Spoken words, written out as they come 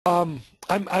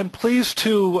I'm pleased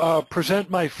to present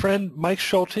my friend Mike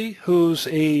Schulte, who's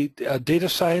a data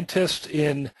scientist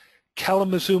in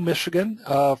Kalamazoo, Michigan.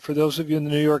 For those of you in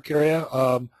the New York area,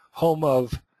 home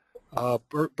of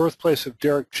birthplace of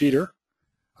Derek Jeter,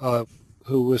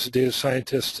 who was a data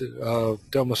scientist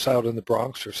domiciled in the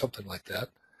Bronx or something like that.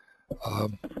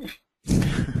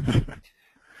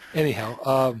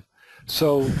 Anyhow,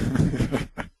 so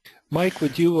Mike,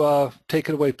 would you take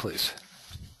it away, please?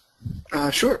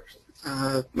 Sure.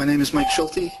 My name is Mike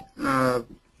Schulte. Let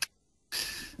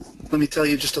me tell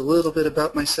you just a little bit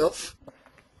about myself.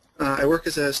 I work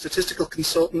as a statistical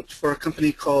consultant for a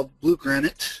company called Blue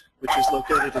Granite, which is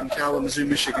located in Kalamazoo,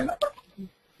 Michigan.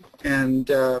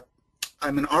 And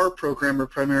I'm an R programmer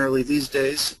primarily these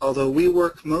days, although we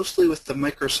work mostly with the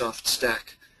Microsoft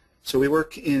stack. So we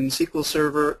work in SQL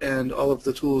Server and all of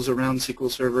the tools around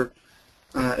SQL Server,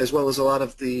 as well as a lot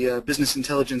of the business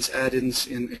intelligence add-ins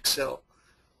in Excel.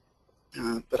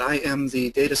 But I am the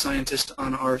data scientist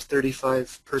on our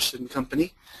 35-person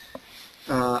company.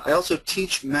 I also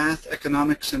teach math,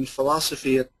 economics, and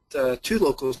philosophy at 2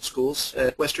 local schools,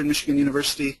 at Western Michigan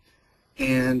University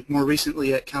and more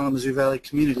recently at Kalamazoo Valley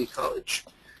Community College.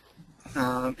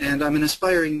 And I'm an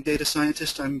aspiring data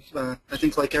scientist. I'm, I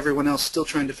think like everyone else, still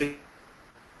trying to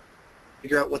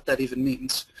figure out what that even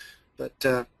means.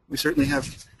 But we certainly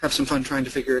have some fun trying to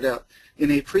figure it out.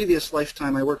 In a previous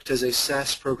lifetime, I worked as a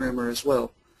SAS programmer as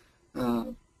well.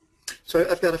 So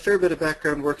I've got a fair bit of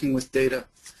background working with data.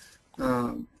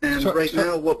 And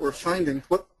now what we're finding,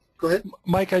 go ahead.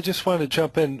 Mike, I just want to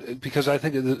jump in because I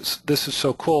think this is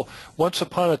so cool. Once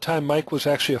upon a time, Mike was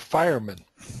actually a fireman.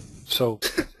 So,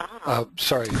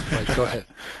 sorry, Mike, go ahead.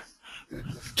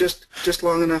 Just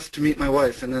long enough to meet my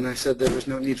wife, and then I said there was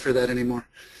no need for that anymore.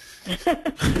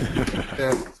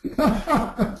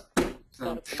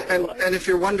 And if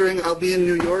you're wondering, I'll be in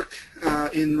New York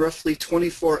in roughly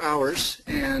 24 hours,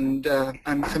 and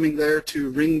I'm coming there to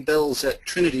ring bells at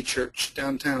Trinity Church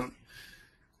downtown.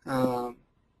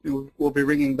 We'll be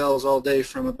ringing bells all day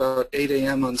from about 8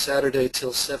 a.m. on Saturday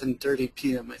till 7:30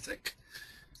 p.m. I think.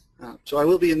 So I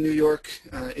will be in New York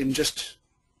in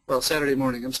Saturday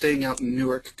morning. I'm staying out in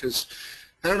Newark because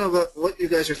I don't know about what you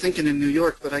guys are thinking in New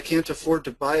York, but I can't afford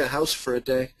to buy a house for a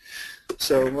day.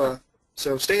 So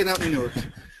staying out in Newark.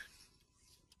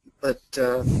 But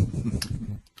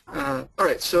all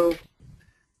right, so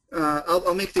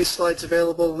I'll make these slides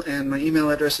available, and my email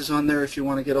address is on there if you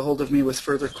want to get a hold of me with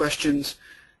further questions.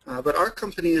 But our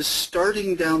company is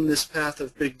starting down this path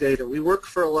of big data. We work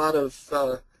for a lot of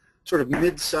sort of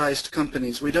mid-sized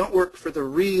companies. We don't work for the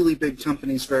really big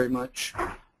companies very much.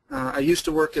 I used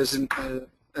to work as an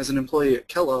employee at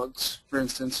Kellogg's, for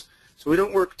instance. So we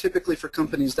don't work typically for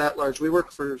companies that large. We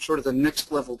work for sort of the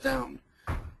next level down.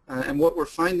 And what we're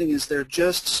finding is they're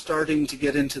just starting to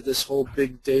get into this whole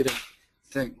big data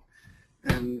thing.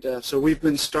 And so we've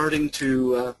been starting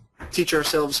to teach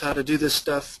ourselves how to do this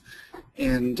stuff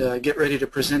and get ready to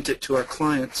present it to our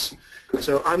clients.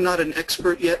 So I'm not an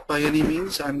expert yet by any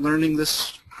means. I'm learning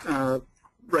this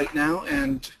right now,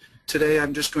 and today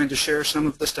I'm just going to share some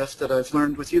of the stuff that I've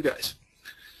learned with you guys.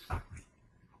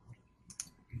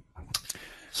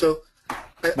 So,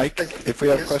 Mike, if we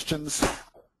have questions,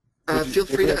 feel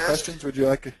free to ask. Questions, would you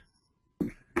like?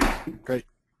 Great.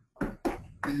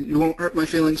 You won't hurt my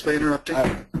feelings by interrupting.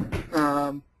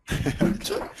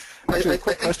 Actually,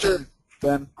 quick question,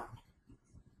 Ben.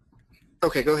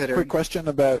 Okay, go ahead, Aaron. Quick question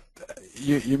about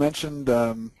you mentioned.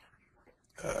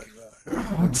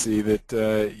 Let's see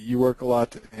that you work a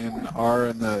lot in R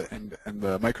and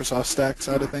the Microsoft stack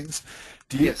side of things.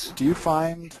 Yes. Do you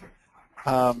find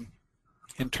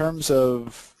in terms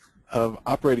of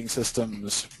operating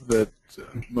systems that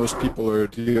most people are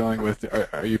dealing with,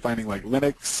 are you finding like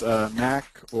Linux,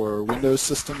 Mac, or Windows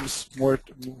systems more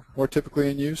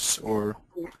typically in use, or?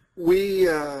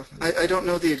 I don't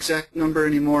know the exact number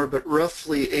anymore, but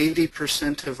roughly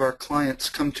 80% of our clients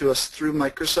come to us through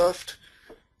Microsoft,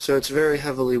 so it's very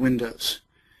heavily Windows.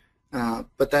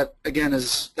 But that, again,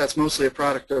 that's mostly a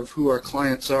product of who our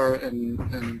clients are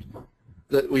and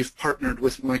that we've partnered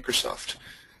with Microsoft.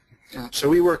 So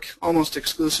we work almost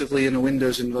exclusively in a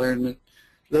Windows environment.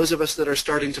 Those of us that are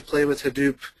starting to play with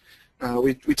Hadoop,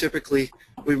 we typically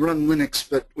run Linux,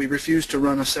 but we refuse to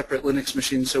run a separate Linux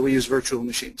machine, so we use virtual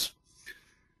machines.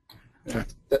 Okay.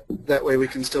 That way we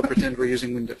can still pretend we're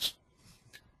using Windows.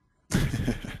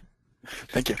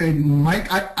 Thank you. Okay, Mike,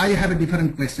 I have a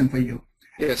different question for you.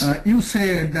 Yes. You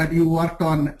said that you worked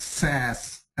on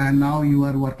SAS, and now you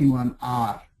are working on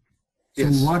R.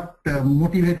 Yes. So what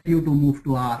motivated you to move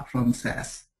to R from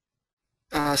SAS?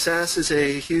 SAS is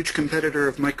a huge competitor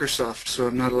of Microsoft, so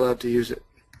I'm not allowed to use it.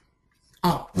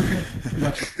 Oh, okay.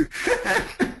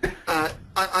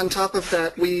 On top of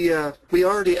that, we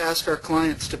already ask our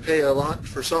clients to pay a lot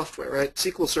for software, right?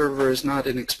 SQL Server is not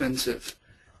inexpensive.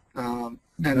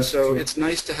 And so it's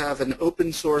nice to have an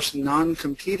open source,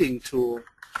 non-competing tool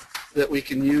that we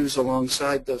can use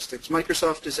alongside those things.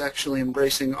 Microsoft is actually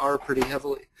embracing R pretty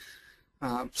heavily.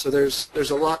 So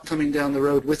there's a lot coming down the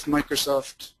road with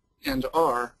Microsoft and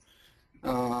R,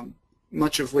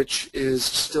 much of which is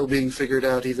still being figured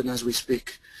out even as we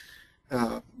speak.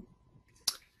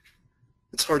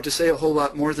 It's hard to say a whole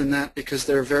lot more than that because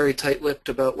they're very tight-lipped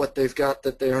about what they've got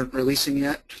that they aren't releasing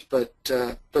yet. But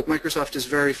Microsoft is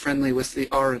very friendly with the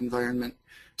R environment.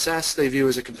 SAS they view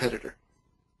as a competitor.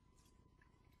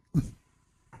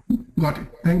 Got it.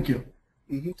 Thank you.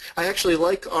 I actually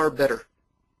like R better,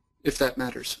 if that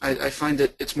matters. I find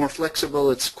it's more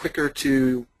flexible. It's quicker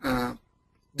to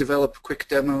develop quick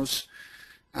demos.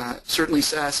 Certainly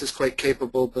SAS is quite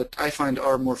capable, but I find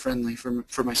R more friendly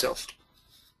for myself.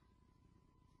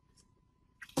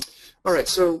 All right,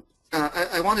 so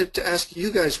I wanted to ask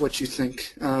you guys what you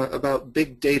think about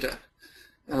big data.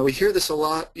 We hear this a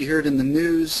lot. You hear it in the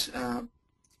news.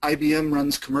 IBM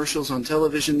runs commercials on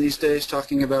television these days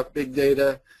talking about big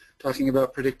data, talking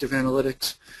about predictive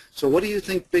analytics. So what do you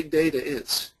think big data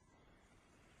is?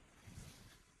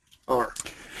 R,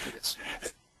 I guess.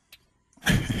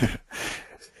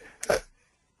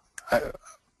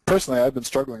 Personally, I've been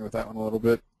struggling with that one a little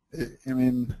bit. I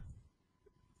mean,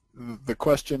 the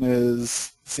question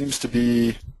seems to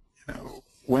be,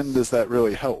 when does that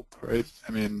really help, right?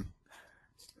 I mean,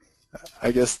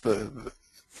 I guess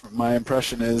my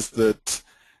impression is that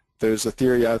there's a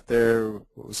theory out there,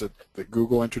 what was it, that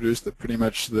Google introduced, that pretty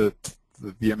much the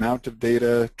amount of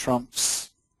data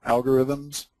trumps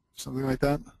algorithms, something like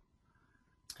that.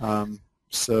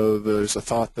 So there's a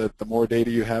thought that the more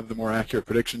data you have, the more accurate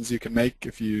predictions you can make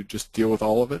if you just deal with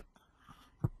all of it.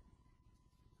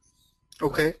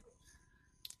 Okay.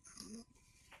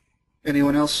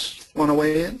 Anyone else want to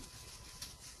weigh in?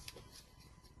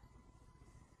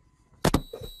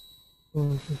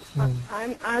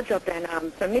 I'll jump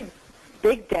in. For me,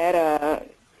 big data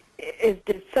is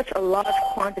there's such a large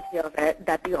quantity of it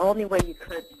that the only way you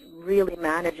could really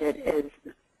manage it is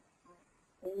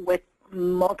with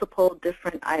multiple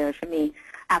different, for me,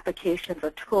 applications or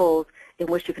tools in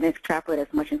which you can extrapolate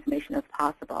as much information as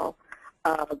possible.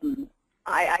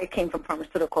 I came from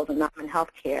pharmaceuticals and not in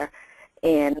healthcare,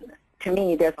 and to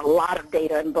me, there's a lot of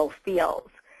data in both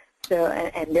fields. So,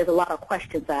 and there's a lot of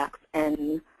questions asked,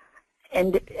 and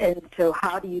so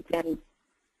how do you then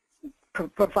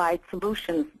provide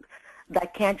solutions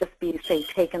that can't just be, say,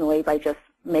 taken away by just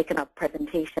making a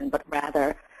presentation, but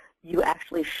rather you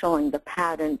actually showing the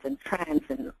patterns and trends.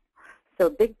 And so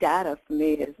big data for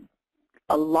me is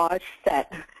a large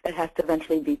set that has to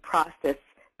eventually be processed,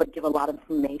 but give a lot of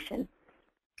information.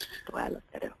 That's the way I look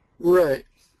at it. Right.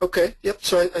 Okay. Yep.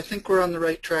 So I think we're on the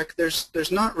right track.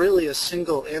 There's not really a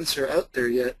single answer out there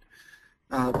yet.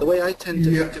 The way I tend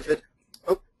to think of it.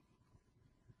 Oh,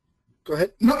 go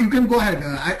ahead. No, you can go ahead.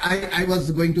 I was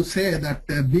going to say that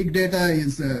big data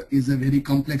is a very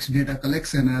complex data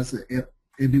collection, as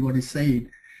everybody said,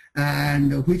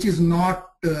 and which is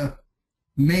not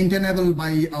maintainable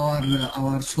by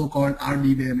our so-called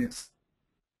RDBMS.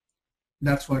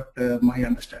 That's what my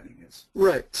understanding is.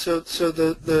 Right. So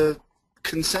the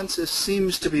consensus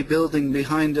seems to be building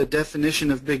behind a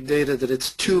definition of big data that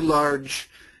it's too large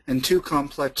and too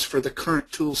complex for the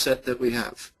current tool set that we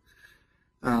have.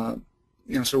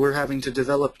 So we're having to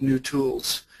develop new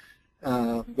tools,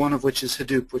 one of which is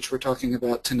Hadoop, which we're talking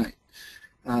about tonight.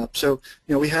 So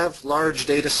we have large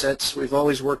data sets. We've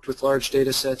always worked with large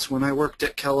data sets. When I worked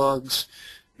at Kellogg's,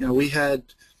 we had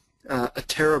a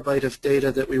terabyte of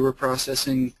data that we were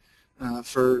processing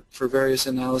for various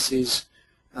analyses.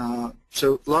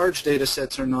 So large data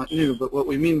sets are not new, but what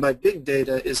we mean by big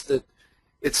data is that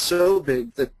it's so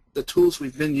big that the tools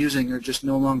we've been using are just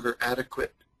no longer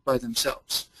adequate by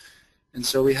themselves. And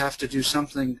so we have to do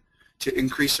something to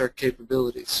increase our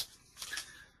capabilities.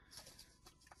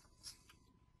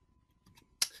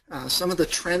 Some of the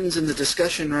trends in the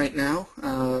discussion right now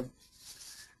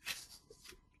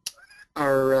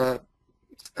are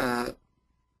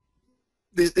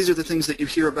these are the things that you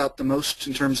hear about the most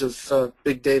in terms of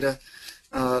big data.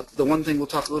 The one thing we'll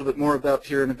talk a little bit more about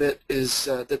here in a bit is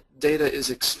that data is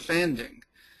expanding,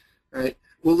 right?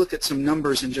 We'll look at some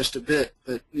numbers in just a bit,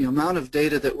 but the amount of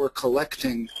data that we're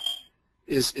collecting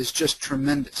is just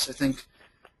tremendous. I think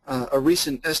a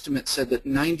recent estimate said that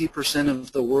 90%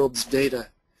 of the world's data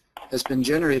has been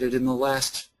generated in the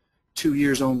last 2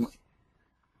 years only.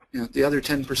 The other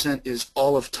 10% is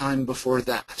all of time before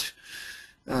that.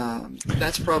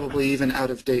 That's probably even out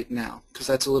of date now, because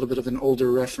that's a little bit of an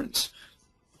older reference.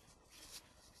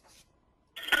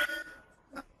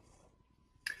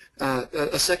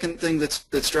 A second thing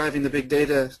that's driving the big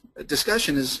data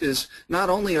discussion is not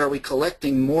only are we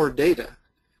collecting more data,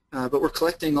 but we're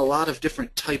collecting a lot of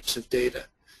different types of data.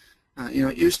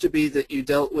 It used to be that you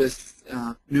dealt with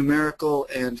numerical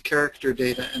and character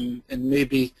data, and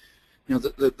maybe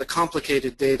the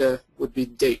complicated data would be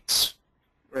dates,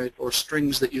 right, or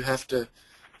strings that you have to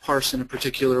parse in a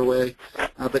particular way,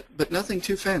 but nothing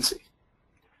too fancy.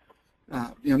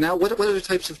 Now what other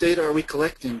types of data are we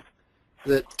collecting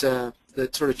that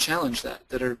sort of challenge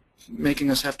that are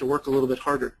making us have to work a little bit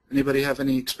harder? Anybody have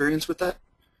any experience with that?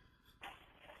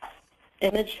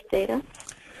 Image data?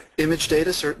 Image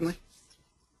data, certainly.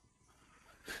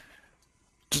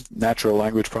 Just natural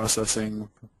language processing,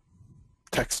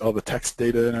 text, all the text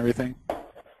data and everything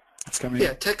that's coming.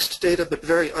 Yeah, text data, but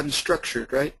very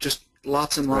unstructured, right? Just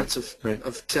lots and lots of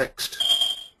text.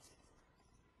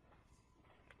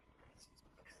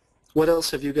 What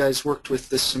else have you guys worked with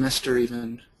this semester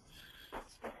even?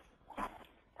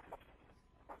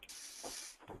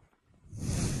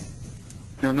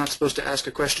 Now, I'm not supposed to ask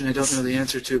a question I don't know the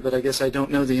answer to, but I guess I don't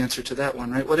know the answer to that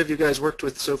one, right? What have you guys worked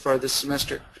with so far this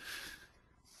semester?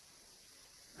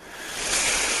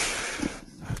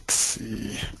 Let's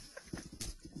see.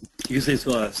 You can say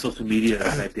social media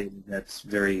type data that's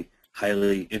very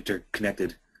highly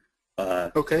interconnected.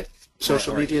 Okay,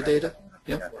 social media data.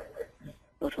 Yeah.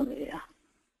 Social media.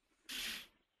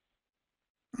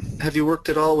 Have you worked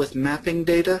at all with mapping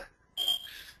data?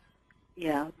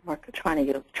 Yeah, we're trying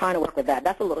to work with that.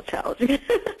 That's a little challenging.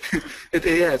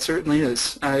 Yeah, it certainly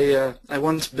is. I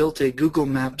once built a Google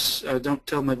Maps. Don't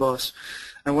tell my boss.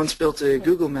 I once built a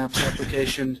Google Maps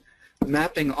application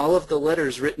mapping all of the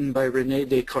letters written by René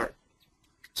Descartes.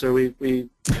 So we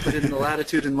put in the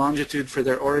latitude and longitude for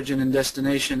their origin and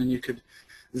destination, and you could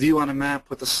view on a map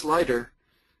with a slider,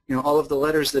 all of the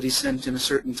letters that he sent in a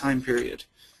certain time period.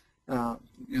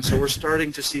 So we're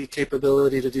starting to see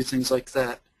capability to do things like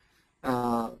that.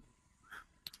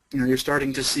 You're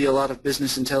starting to see a lot of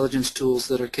business intelligence tools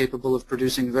that are capable of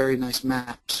producing very nice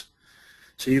maps.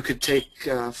 So you could take,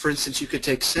 for instance, you could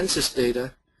take census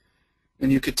data, and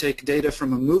you could take data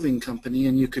from a moving company,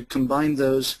 and you could combine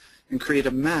those and create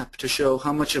a map to show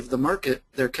how much of the market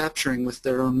they're capturing with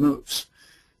their own moves.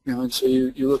 And so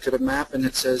you look at a map, and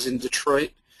it says in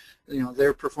Detroit,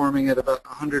 they're performing at about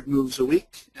 100 moves a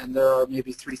week, and there are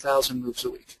maybe 3,000 moves a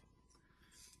week.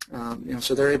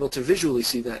 So they're able to visually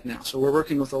see that now. So we're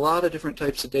working with a lot of different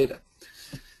types of data.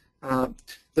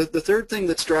 The third thing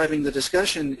that's driving the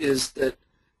discussion is that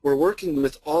we're working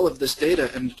with all of this data,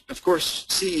 and of course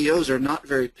CEOs are not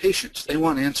very patient. They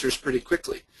want answers pretty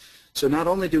quickly. So not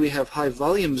only do we have high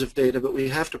volumes of data, but we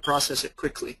have to process it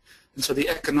quickly. And so the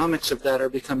economics of that are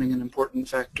becoming an important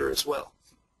factor as well.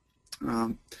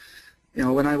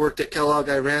 When I worked at Kellogg,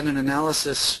 I ran an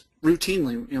analysis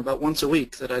routinely, about once a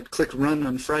week, that I'd click run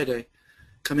on Friday,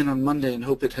 come in on Monday, and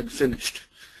hope it had finished.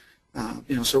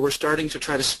 So we're starting to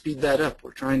try to speed that up.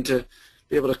 We're trying to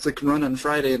be able to click run on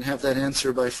Friday and have that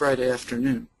answer by Friday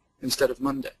afternoon instead of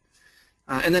Monday.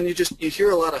 And then you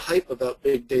hear a lot of hype about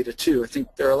big data too. I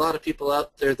think there are a lot of people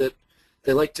out there that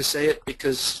they like to say it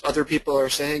because other people are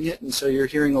saying it, and so you're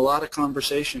hearing a lot of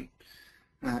conversation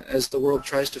as the world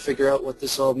tries to figure out what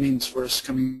this all means for us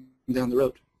coming down the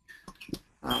road.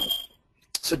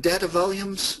 So data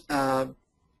volumes,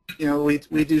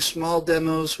 we do small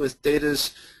demos with data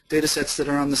sets that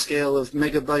are on the scale of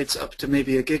megabytes up to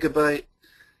maybe a gigabyte.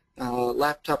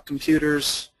 Laptop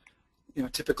computers,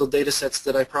 typical data sets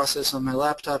that I process on my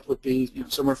laptop would be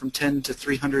somewhere from 10 to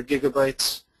 300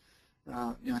 gigabytes.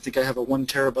 I think I have a 1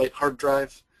 terabyte hard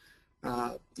drive.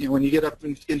 When you get up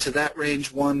into that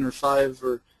range, 1 or 5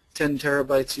 or 10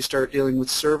 terabytes, you start dealing with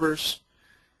servers.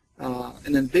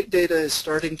 And then big data is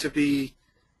starting to be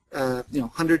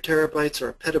 100 terabytes or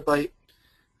a petabyte,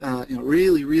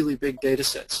 really, really big data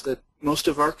sets that most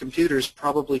of our computers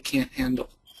probably can't handle.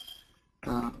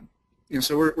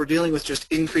 So we're dealing with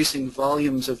just increasing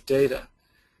volumes of data.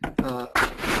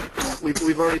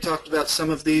 We've already talked about some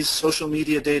of these social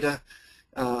media data.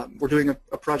 We're doing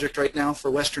a project right now for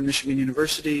Western Michigan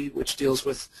University, which deals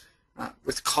with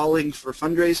calling for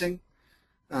fundraising.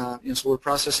 So we're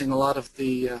processing a lot of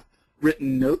the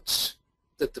written notes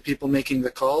that the people making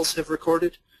the calls have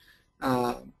recorded.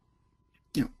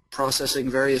 Processing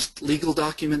various legal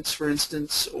documents, for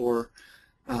instance, or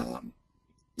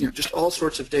just all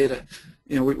sorts of data.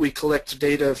 We collect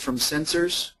data from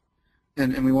sensors,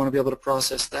 and we want to be able to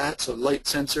process that. So light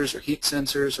sensors or heat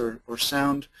sensors or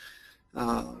sound.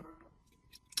 And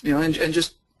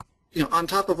just on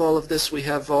top of all of this, we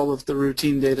have all of the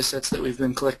routine data sets that we've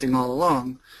been collecting all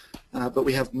along, but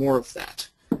we have more of that.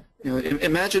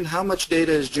 Imagine how much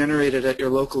data is generated at your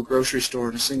local grocery store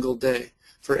in a single day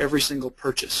for every single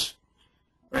purchase,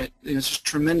 right? It's just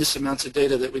tremendous amounts of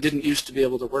data that we didn't used to be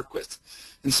able to work with.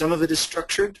 And some of it is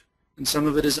structured, and some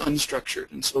of it is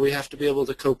unstructured, and so we have to be able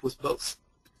to cope with both.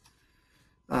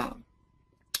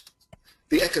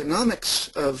 The economics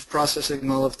of processing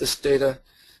all of this data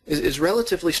is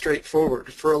relatively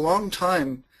straightforward. For a long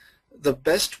time, the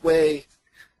best way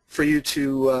for you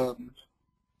to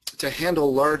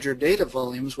handle larger data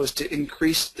volumes was to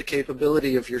increase the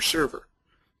capability of your server.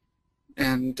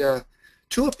 And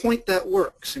to a point that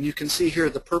works, and you can see here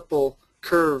the purple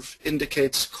curve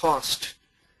indicates cost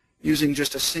using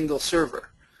just a single server,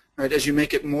 right, as you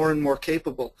make it more and more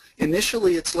capable.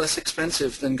 Initially, it's less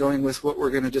expensive than going with what we're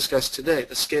going to discuss today,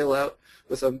 the scale out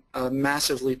with a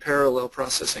massively parallel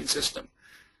processing system.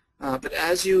 But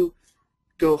as you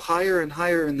go higher and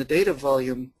higher in the data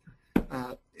volume,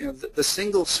 the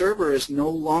single server is no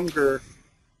longer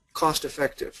cost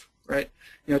effective, right?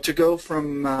 To go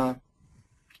from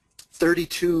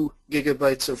 32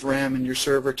 gigabytes of RAM in your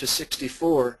server to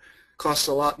 64 costs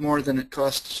a lot more than it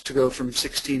costs to go from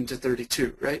 16 to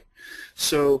 32, right?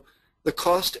 So the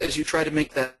cost as you try to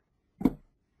make that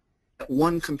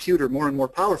one computer more and more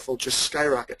powerful just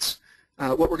skyrockets.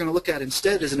 What we're going to look at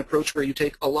instead is an approach where you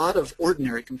take a lot of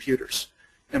ordinary computers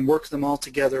and work them all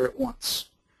together at once.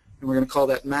 And we're going to call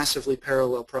that massively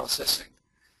parallel processing.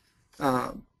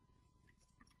 So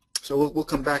we'll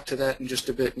come back to that in just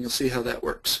a bit, and you'll see how that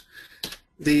works.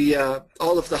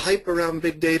 All of the hype around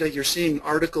big data, you're seeing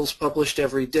articles published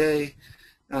every day.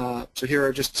 So here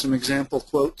are just some example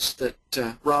quotes that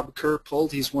Rob Kerr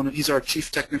pulled. He's our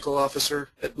Chief Technical Officer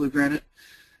at Blue Granite.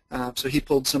 So he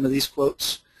pulled some of these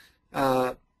quotes.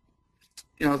 There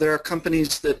are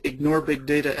companies that ignore big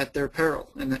data at their peril,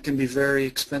 and that can be very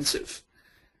expensive.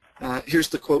 Here's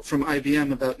the quote from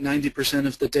IBM about 90%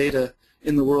 of the data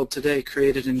in the world today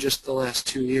created in just the last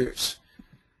 2 years.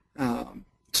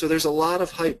 So there's a lot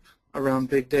of hype around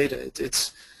big data.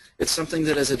 It's something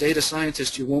that as a data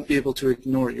scientist you won't be able to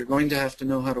ignore. You're going to have to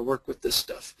know how to work with this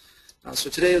stuff. So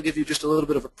today I'll give you just a little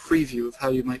bit of a preview of how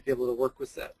you might be able to work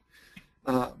with that.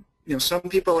 Some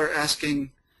people are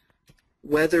asking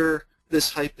whether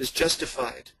this hype is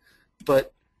justified,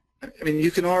 but I mean, you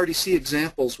can already see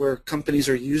examples where companies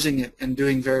are using it and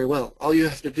doing very well. All you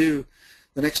have to do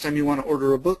the next time you want to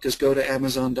order a book is go to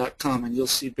Amazon.com and you'll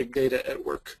see big data at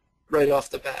work right off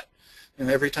the bat.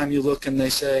 Every time you look and they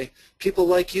say, people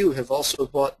like you have also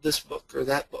bought this book or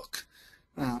that book.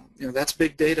 That's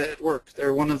big data at work.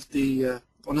 They're one of the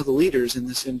leaders in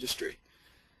this industry.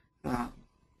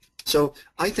 So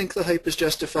I think the hype is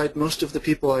justified. Most of the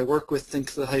people I work with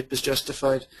think the hype is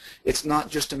justified. It's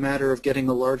not just a matter of getting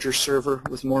a larger server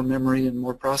with more memory and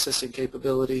more processing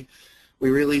capability. We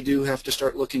really do have to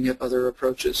start looking at other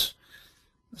approaches.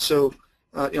 So,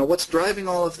 what's driving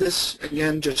all of this?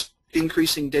 Again, just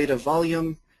increasing data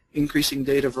volume, increasing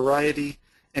data variety,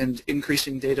 and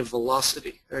increasing data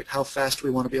velocity, right? How fast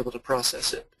we want to be able to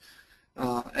process it.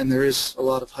 And there is a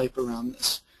lot of hype around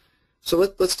this. So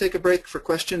let's take a break for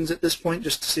questions at this point,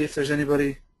 just to see if there's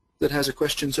anybody that has a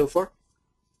question so far.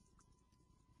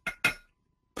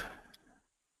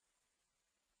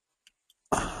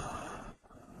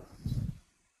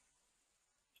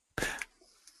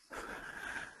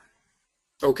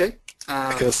 Okay.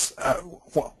 I guess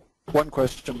one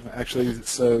question actually.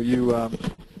 So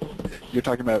you're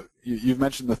talking about you've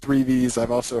mentioned the 3 V's.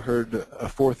 I've also heard a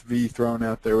 4th V thrown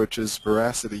out there, which is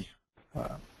veracity.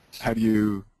 How do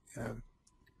you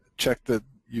check that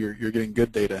you're getting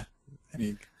good data?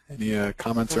 Any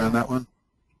comments around that one?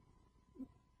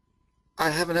 I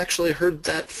haven't actually heard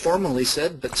that formally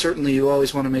said, but certainly you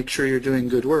always want to make sure you're doing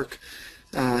good work.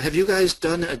 Have you guys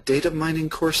done a data mining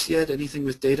course yet? Anything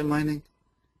with data mining?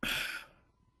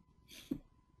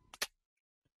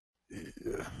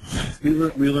 Yeah.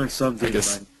 We learned some data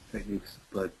mining techniques,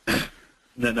 but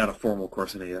not a formal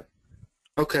course in it yet.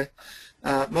 Okay.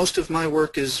 Most of my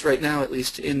work is right now, at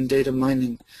least, in data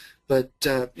mining. But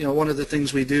one of the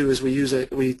things we do is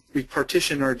we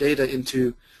partition our data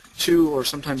into 2 or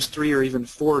sometimes 3 or even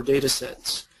 4 data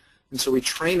sets. And so we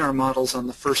train our models on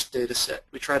the first data set.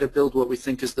 We try to build what we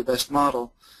think is the best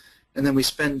model, and then we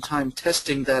spend time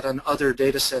testing that on other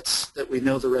data sets that we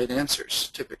know the right answers,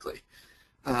 typically,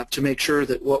 to make sure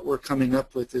that what we're coming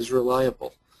up with is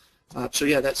reliable. So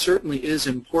yeah, that certainly is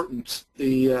important.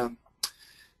 The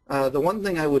one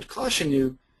thing I would caution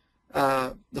you,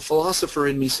 the philosopher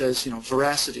in me says,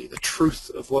 veracity, the truth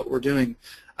of what we're doing.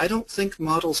 I don't think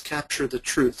models capture the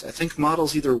truth. I think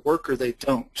models either work or they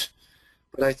don't.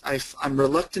 but I'm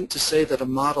reluctant to say that a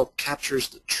model captures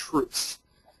the truth,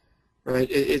 right?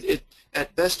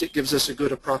 At best, it gives us a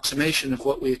good approximation of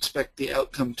what we expect the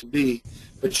outcome to be,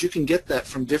 but you can get that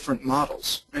from different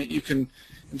models, right? In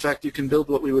fact, you can build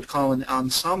what we would call an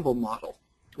ensemble model,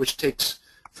 which takes,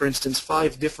 for instance,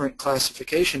 5 different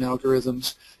classification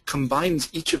algorithms, combines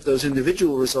each of those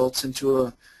individual results into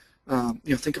a,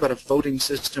 think about a voting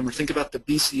system, or think about the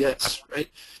BCS, right?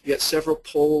 You got several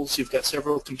polls, you've got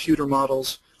several computer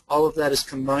models, all of that is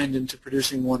combined into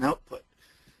producing one output.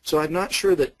 So I'm not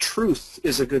sure that truth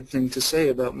is a good thing to say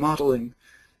about modeling,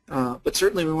 but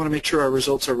certainly we want to make sure our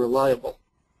results are reliable.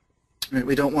 Right?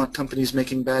 We don't want companies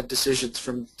making bad decisions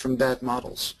from bad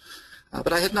models.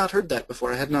 But I had not heard that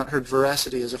before. I had not heard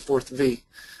veracity as a 4th V.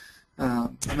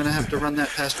 I'm going to have to run that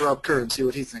past Rob Kerr and see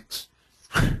what he thinks.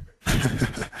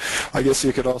 I guess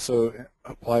you could also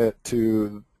apply it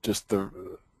to just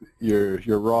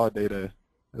your raw data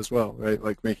as well, right?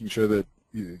 Like making sure that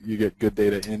you get good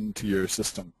data into your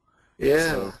system.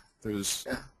 Yeah. So there's.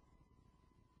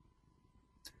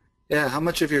 Yeah. How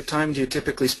much of your time do you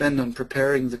typically spend on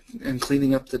preparing and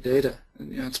cleaning up the data?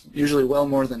 It's usually well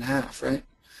more than half, right?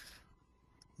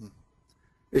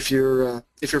 If you're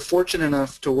fortunate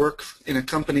enough to work in a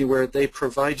company where they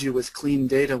provide you with clean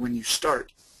data when you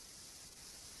start,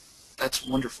 that's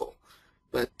wonderful.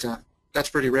 But that's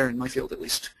pretty rare in my field, at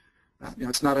least.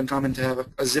 It's not uncommon to have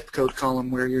a zip code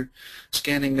column where you're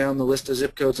scanning down the list of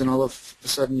zip codes, and all of a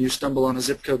sudden you stumble on a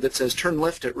zip code that says "Turn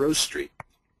left at Rose Street."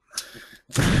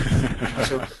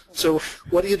 So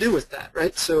what do you do with that,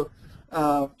 right? So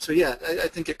yeah, I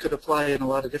think it could apply in a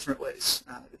lot of different ways.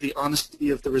 The honesty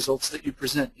of the results that you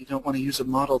present. You don't want to use a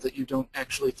model that you don't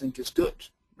actually think is good,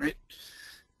 right?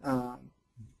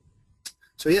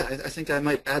 So yeah, I think I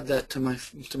might add that to my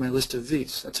list of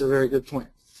V's. That's a very good point.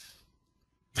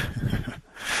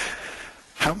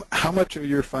 How much are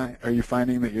you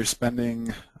finding that you're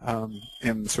spending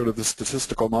in sort of the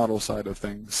statistical model side of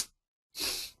things,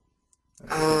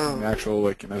 the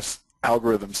actual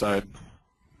algorithm side?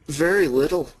 Very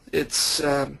little. It's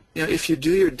if you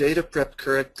do your data prep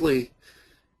correctly,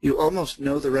 you almost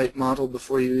know the right model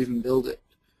before you even build it.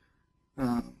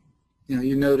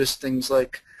 You notice things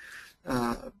like,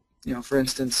 for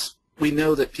instance, we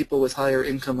know that people with higher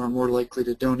income are more likely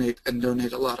to donate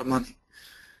a lot of money.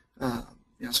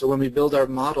 So when we build our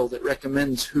model that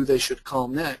recommends who they should call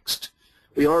next,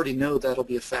 we already know that'll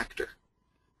be a factor,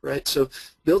 right? So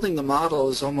building the model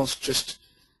is almost just,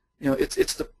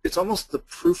 it's almost the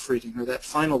proofreading or that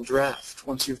final draft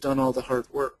once you've done all the hard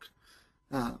work.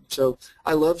 So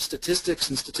I love statistics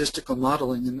and statistical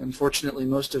modeling, and unfortunately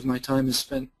most of my time is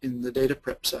spent in the data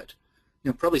prep side.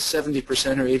 Probably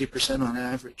 70% or 80% on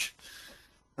average.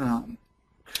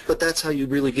 But that's how you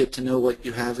really get to know what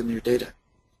you have in your data.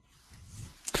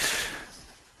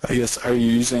 I guess, are you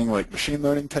using machine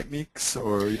learning techniques,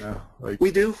 or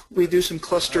We do some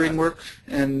clustering work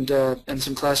and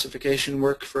some classification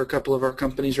work for a couple of our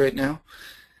companies right now.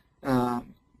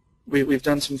 We've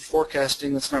done some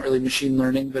forecasting. That's not really machine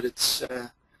learning, but it's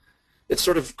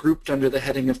sort of grouped under the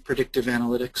heading of predictive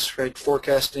analytics, right?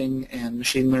 Forecasting and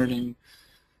machine learning.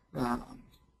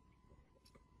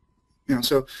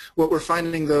 So what we're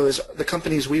finding, though, is the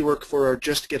companies we work for are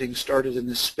just getting started in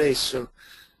this space. So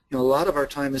a lot of our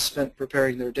time is spent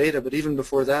preparing their data, but even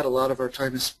before that, a lot of our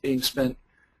time is being spent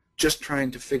just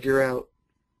trying to figure out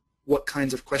what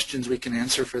kinds of questions we can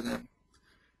answer for them.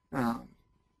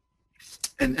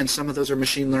 And some of those are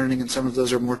machine learning, and some of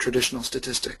those are more traditional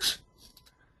statistics.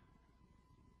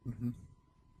 Mm-hmm.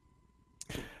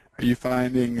 Are you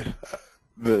finding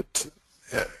that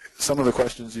some of the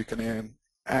questions you can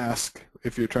ask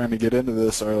if you're trying to get into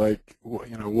this are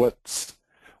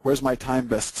where's my time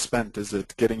best spent? Is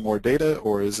it getting more data,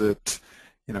 or is it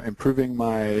improving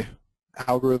my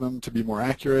algorithm to be more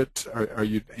accurate? Are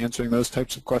you answering those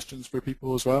types of questions for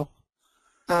people as well?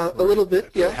 A little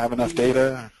bit, yeah. Have enough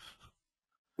data?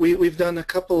 We've done a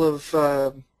couple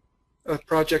of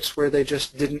projects where they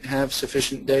just didn't have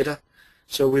sufficient data.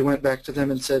 So we went back to them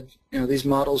and said, these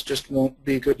models just won't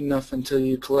be good enough until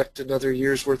you collect another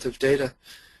year's worth of data.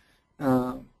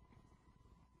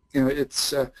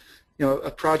 It's a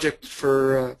project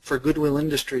for Goodwill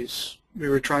Industries. We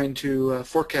were trying to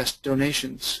forecast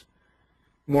donations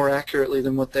more accurately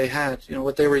than what they had.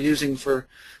 What they were using for,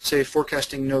 say,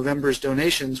 forecasting November's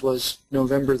donations was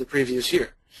November the previous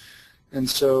year. And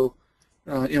so,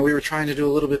 we were trying to do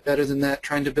a little bit better than that,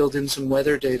 trying to build in some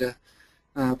weather data,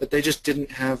 but they just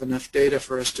didn't have enough data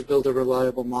for us to build a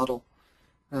reliable model.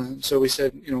 So we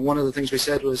said, one of the things we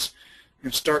said was,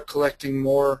 start collecting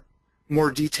more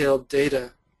detailed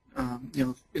data.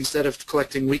 Instead of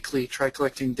collecting weekly, try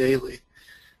collecting daily.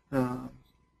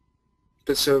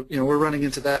 But so, we're running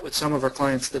into that with some of our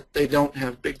clients that they don't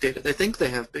have big data. They think they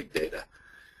have big data,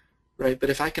 right? But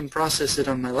if I can process it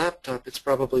on my laptop, it's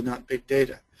probably not big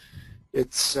data.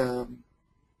 It's,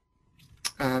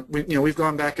 we've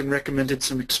gone back and recommended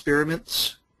some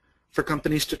experiments for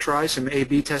companies to try, some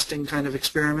A/B testing kind of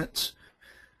experiments.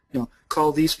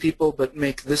 Call these people, but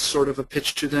make this sort of a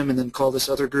pitch to them, and then call this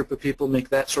other group of people, make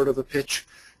that sort of a pitch,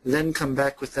 then come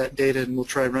back with that data, and we'll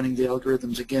try running the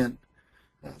algorithms again.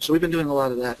 So we've been doing a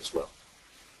lot of that as well.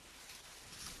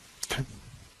 Okay.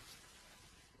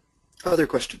 Other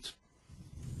questions?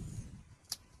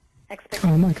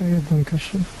 Mike, I have one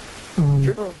question.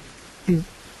 Sure.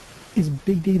 Is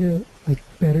big data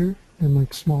better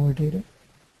than smaller data?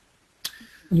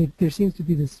 I mean, there seems to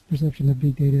be this perception that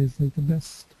big data is the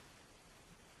best.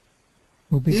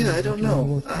 Yeah, I don't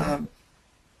know.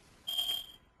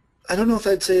 I don't know if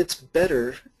I'd say it's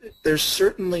better. There's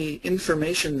certainly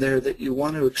information there that you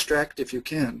want to extract if you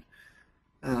can.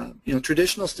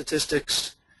 Traditional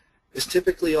statistics is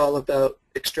typically all about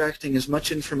extracting as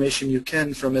much information you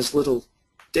can from as little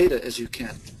data as you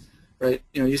can, right?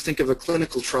 You think of a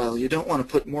clinical trial. You don't want to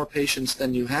put more patients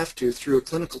than you have to through a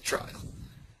clinical trial.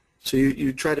 So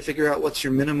you try to figure out what's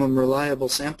your minimum reliable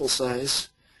sample size,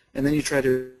 and then you try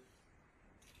to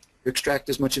extract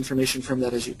as much information from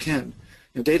that as you can.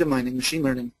 Data mining, machine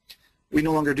learning, we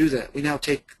no longer do that. We now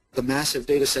take the massive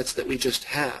data sets that we just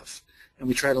have, and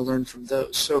we try to learn from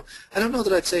those. So I don't know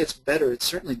that I'd say it's better. It's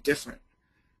certainly different.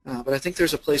 But I think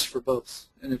there's a place for both,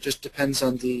 and it just depends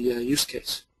on the use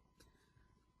case.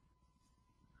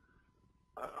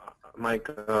 Mike,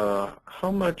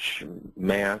 how much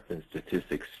math and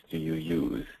statistics do you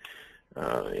use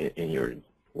in your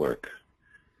work?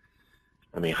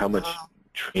 I mean, how much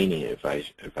training, if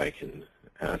I can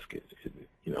ask,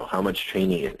 how much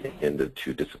training in the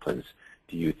two disciplines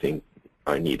do you think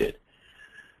are needed?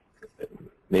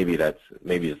 Maybe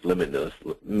it's limitless,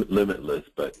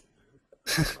 but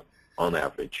on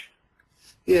average.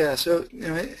 Yeah, so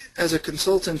as a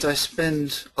consultant, I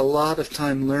spend a lot of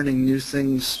time learning new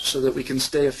things so that we can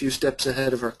stay a few steps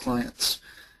ahead of our clients.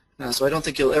 So I don't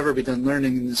think you'll ever be done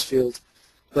learning in this field,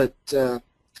 but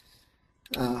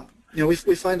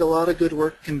we find a lot of good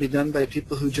work can be done by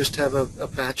people who just have a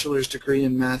bachelor's degree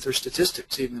in math or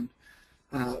statistics even,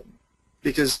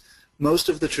 because most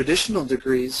of the traditional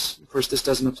degrees, of course this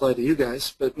doesn't apply to you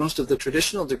guys, but most of the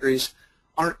traditional degrees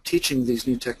aren't teaching these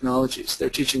new technologies. They're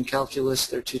teaching calculus,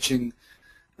 they're teaching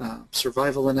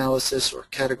survival analysis or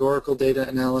categorical data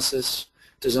analysis,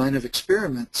 design of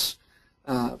experiments,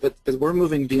 but we're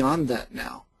moving beyond that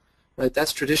now, right?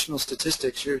 That's traditional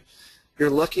statistics. You're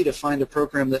lucky to find a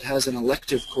program that has an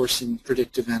elective course in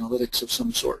predictive analytics of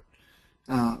some sort.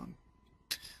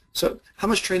 So how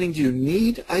much training do you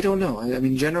need? I don't know. I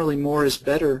mean, generally more is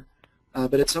better,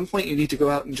 but at some point you need to go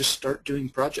out and just start doing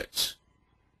projects.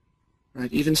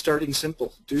 Right? Even starting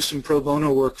simple. Do some pro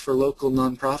bono work for local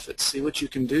nonprofits. See what you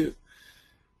can do.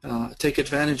 Take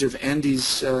advantage of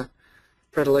Andy's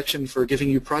predilection for giving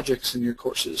you projects in your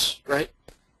courses, right?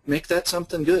 Make that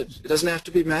something good. It doesn't have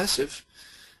to be massive.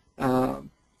 I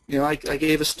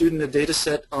gave a student a data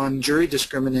set on jury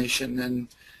discrimination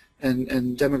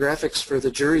and demographics for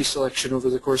the jury selection over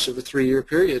the course of a 3-year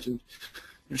period. And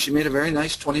she made a very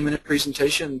nice 20-minute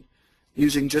presentation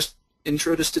using just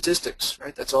intro to statistics,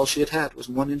 right? That's all she had was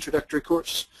one introductory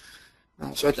course.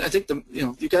 So I think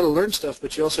you got to learn stuff,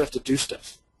 but you also have to do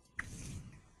stuff.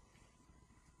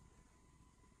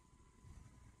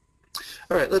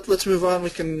 All right, let's move on. We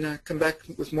can come back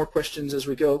with more questions as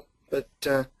we go, but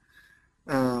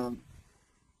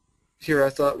here I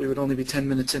thought we would only be 10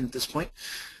 minutes in at this point.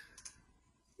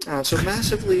 So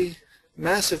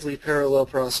massively parallel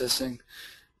processing.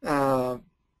 What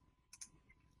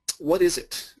is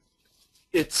it?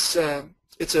 It's a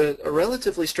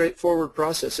relatively straightforward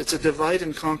process. It's a divide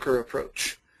and conquer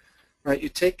approach, right? You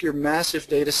take your massive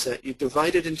data set, you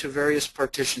divide it into various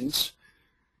partitions,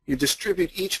 you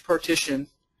distribute each partition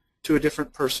to a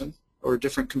different person, or a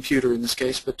different computer in this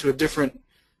case, but to a different,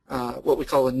 what we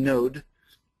call a node.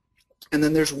 And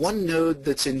then there's one node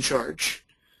that's in charge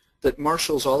that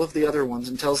marshals all of the other ones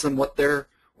and tells them what their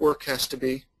work has to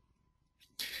be.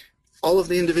 All of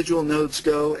the individual nodes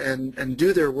go and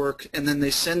do their work, and then they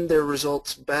send their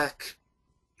results back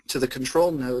to the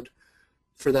control node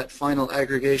for that final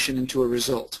aggregation into a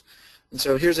result. And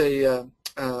so here's a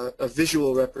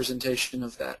visual representation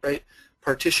of that, right?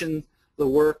 Partition the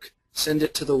work, send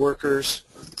it to the workers,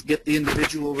 get the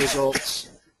individual results,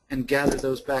 and gather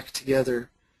those back together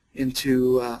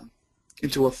into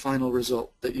a final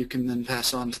result that you can then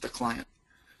pass on to the client.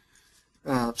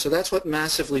 So that's what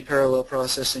massively parallel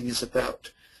processing is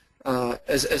about.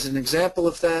 As an example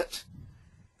of that,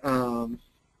 there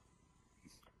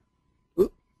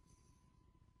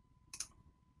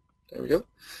we go.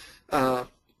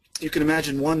 You can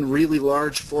imagine one really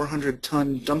large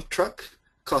 400-ton dump truck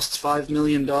costs $5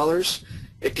 million.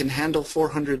 It can handle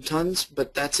 400 tons,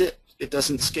 but that's it. It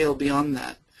doesn't scale beyond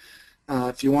that.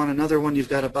 If you want another one, you've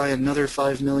got to buy another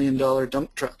 $5 million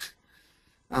dump truck.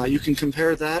 You can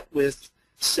compare that with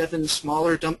 7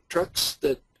 smaller dump trucks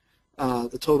that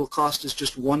the total cost is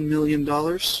just $1 million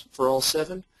for all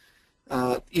 7.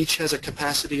 Each has a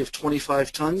capacity of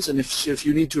 25 tons, and if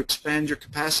you need to expand your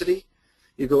capacity,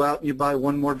 you go out and you buy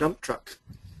one more dump truck.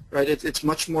 Right? It's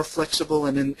much more flexible,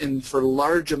 and for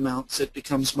large amounts, it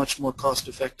becomes much more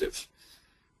cost-effective.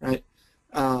 Right?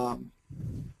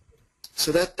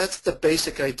 So that's the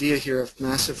basic idea here of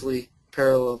massively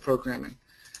parallel programming.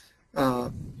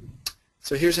 So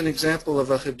here's an example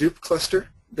of a Hadoop cluster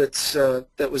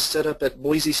that was set up at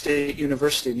Boise State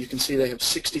University, and you can see they have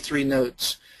 63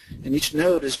 nodes, and each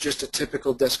node is just a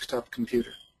typical desktop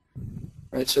computer.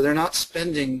 Right? So they're not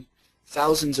spending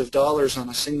thousands of dollars on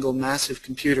a single massive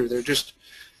computer. They're just,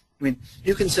 I mean,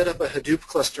 you can set up a Hadoop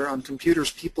cluster on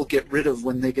computers people get rid of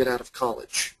when they get out of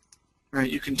college. Right?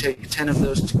 You can take 10 of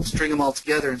those, string them all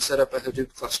together, and set up a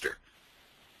Hadoop cluster.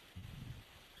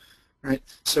 Right?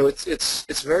 So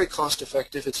it's very cost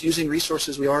effective. It's using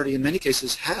resources we already in many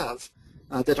cases have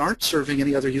that aren't serving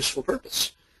any other useful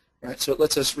purpose. Right? So it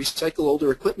lets us recycle older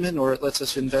equipment, or it lets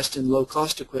us invest in low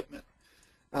cost equipment.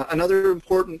 Another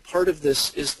important part of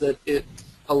this is that it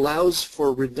allows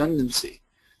for redundancy.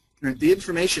 Right? The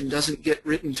information doesn't get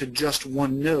written to just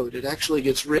one node. It actually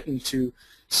gets written to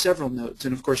several nodes,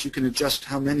 and of course you can adjust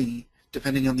how many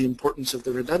depending on the importance of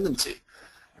the redundancy.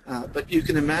 But you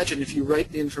can imagine if you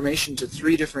write the information to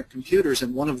 3 different computers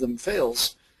and one of them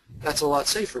fails, that's a lot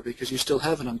safer because you still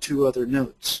have it on 2 other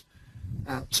nodes.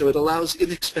 So it allows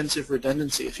inexpensive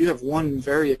redundancy. If you have one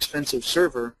very expensive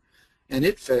server and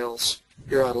it fails,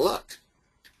 you're out of luck.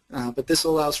 But this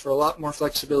allows for a lot more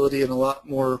flexibility and a lot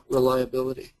more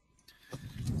reliability.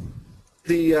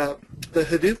 The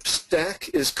Hadoop stack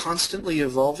is constantly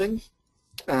evolving.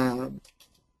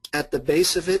 At the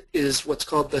base of it is what's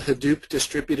called the Hadoop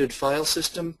distributed file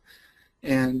system,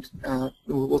 and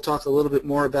we'll talk a little bit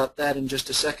more about that in just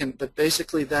a second, but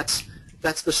basically that's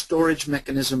the storage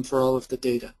mechanism for all of the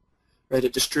data. Right?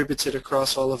 It distributes it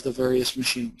across all of the various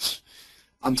machines.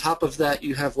 On top of that,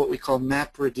 you have what we call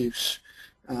MapReduce,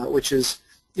 which is,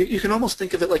 you can almost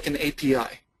think of it like an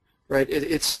API. Right?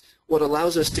 It's what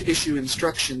allows us to issue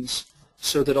instructions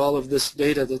so that all of this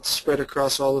data that's spread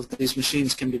across all of these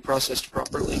machines can be processed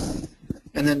properly.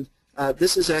 And then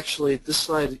this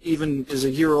slide even is a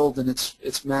year old, and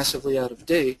it's massively out of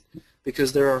date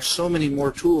because there are so many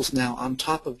more tools now on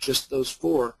top of just those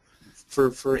 4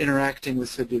 for interacting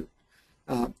with Hadoop.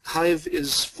 Hive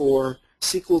is for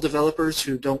SQL developers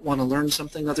who don't want to learn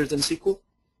something other than SQL.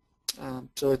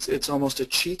 So it's almost a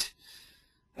cheat.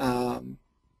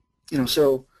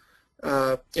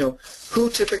 Who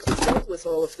typically dealt with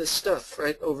all of this stuff,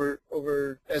 right,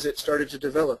 over as it started to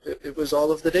develop? It was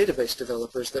all of the database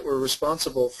developers that were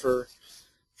responsible for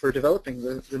developing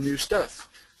the new stuff.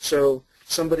 So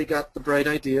somebody got the bright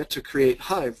idea to create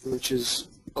Hive, which is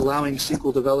allowing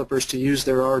SQL developers to use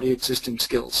their already existing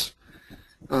skills.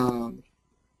 So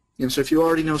if you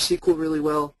already know SQL really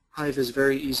well, Hive is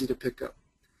very easy to pick up.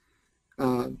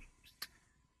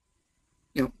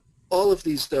 All of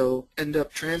these, though, end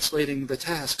up translating the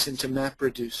tasks into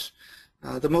MapReduce.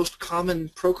 The most common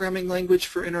programming language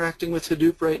for interacting with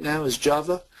Hadoop right now is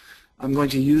Java. I'm going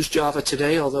to use Java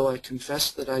today, although I confess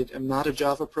that I am not a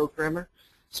Java programmer,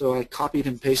 so I copied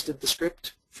and pasted the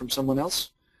script from someone else.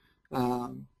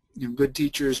 Good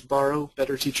teachers borrow,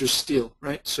 better teachers steal,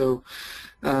 right? So,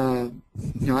 I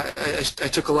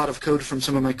took a lot of code from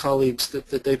some of my colleagues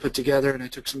that they put together, and I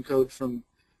took some code from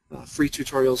free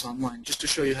tutorials online, just to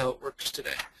show you how it works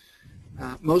today.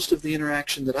 Most of the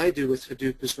interaction that I do with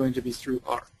Hadoop is going to be through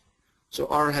R. So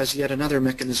R has yet another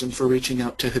mechanism for reaching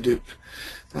out to Hadoop.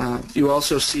 You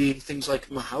also see things like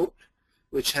Mahout,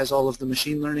 which has all of the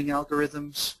machine learning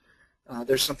algorithms.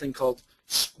 There's something called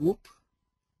Sqoop,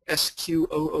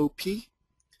 S-Q-O-O-P,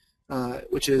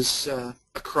 which is a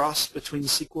cross between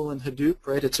SQL and Hadoop,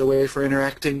 right? It's a way for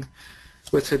interacting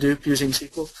with Hadoop using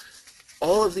SQL.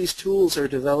 All of these tools are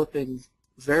developing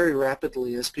very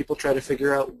rapidly as people try to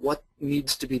figure out what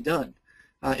needs to be done.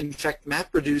 In fact,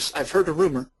 MapReduce, I've heard a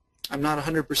rumor, I'm not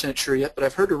 100% sure yet, but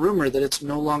I've heard a rumor that it's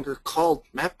no longer called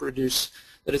MapReduce,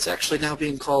 that it's actually now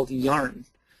being called Yarn.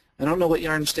 I don't know what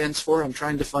Yarn stands for, I'm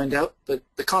trying to find out, but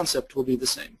the concept will be the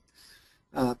same.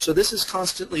 So this is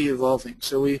constantly evolving.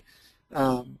 So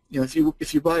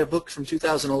If you buy a book from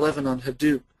 2011 on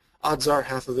Hadoop, odds are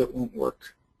half of it won't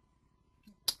work.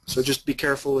 So just be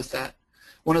careful with that.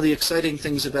 One of the exciting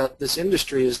things about this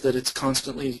industry is that it's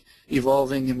constantly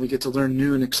evolving and we get to learn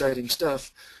new and exciting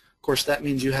stuff. Of course, that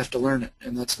means you have to learn it,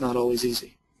 and that's not always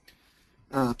easy.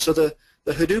 So the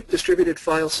Hadoop distributed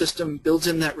file system builds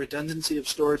in that redundancy of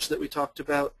storage that we talked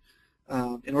about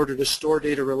in order to store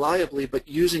data reliably, but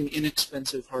using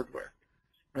inexpensive hardware.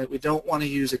 Right? We don't want to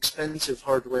use expensive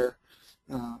hardware.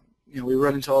 We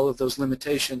run into all of those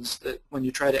limitations that when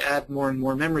you try to add more and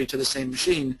more memory to the same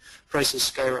machine, prices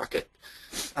skyrocket.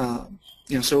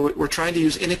 So we're trying to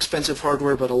use inexpensive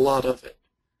hardware, but a lot of it.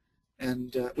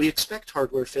 And we expect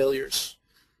hardware failures,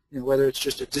 whether it's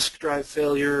just a disk drive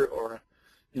failure or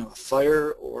a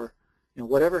fire or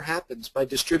whatever happens. By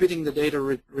distributing the data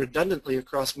redundantly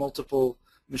across multiple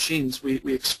machines,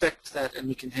 we expect that and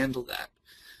we can handle that.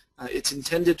 It's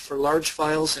intended for large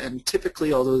files, and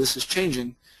typically, although this is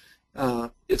changing,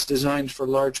 it's designed for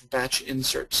large batch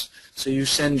inserts. So you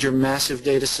send your massive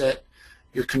data set,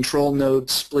 your control node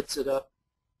splits it up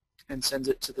and sends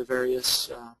it to the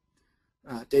various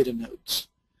data nodes.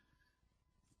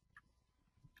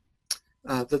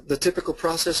 The typical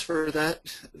process for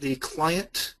that, the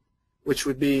client, which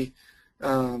would be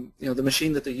the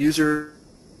machine that the user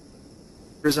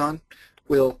is on,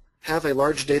 will have a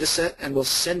large data set and will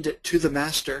send it to the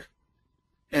master,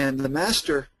 and the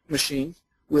master machine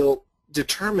will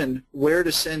determine where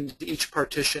to send each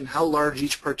partition, how large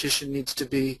each partition needs to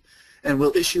be, and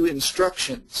will issue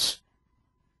instructions,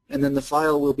 and then the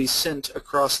file will be sent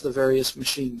across the various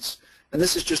machines. And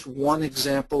this is just one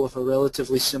example of a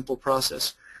relatively simple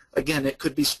process. Again, it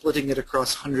could be splitting it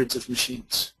across hundreds of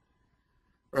machines.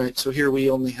 Right? So here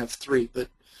we only have 3, but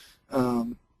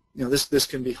this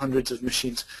can be hundreds of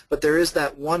machines. But there is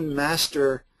that one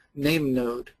master name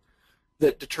node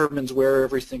that determines where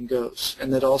everything goes,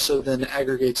 and that also then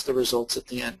aggregates the results at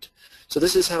the end. So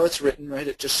this is how it's written, right?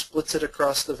 It just splits it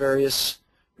across the various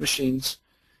machines.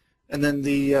 And then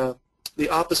the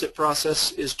opposite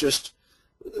process is just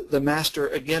the master,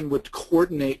 again, would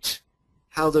coordinate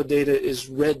how the data is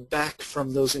read back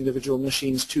from those individual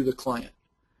machines to the client.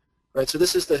 Right? So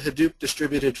this is the Hadoop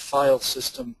distributed file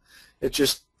system. It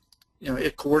just,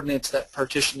 it coordinates that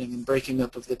partitioning and breaking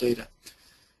up of the data.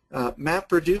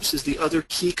 MapReduce is the other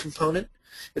key component.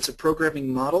 It's a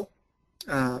programming model.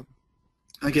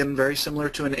 Again, very similar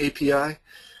to an API,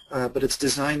 but it's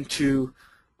designed to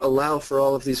allow for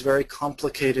all of these very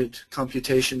complicated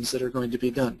computations that are going to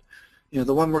be done.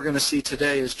 The one we're going to see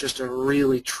today is just a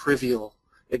really trivial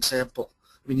example.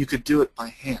 I mean, you could do it by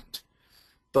hand,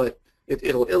 but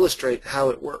it'll illustrate how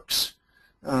it works.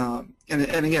 And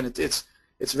again,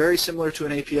 it's very similar to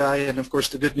an API, and of course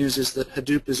the good news is that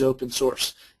Hadoop is open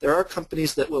source. There are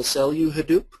companies that will sell you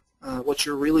Hadoop. What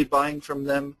you're really buying from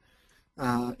them,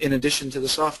 in addition to the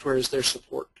software, is their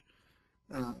support.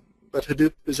 But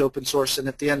Hadoop is open source, and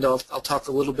at the end I'll talk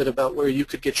a little bit about where you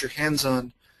could get your hands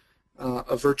on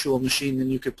a virtual machine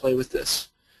and you could play with this.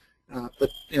 But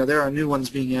there are new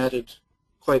ones being added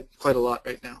quite a lot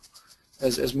right now.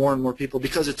 As more and more people,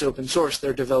 because it's open source,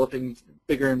 they're developing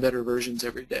bigger and better versions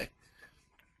every day.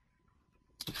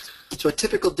 So a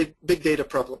typical big data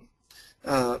problem.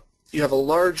 You have a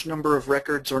large number of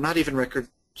records, or not even records,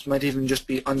 might even just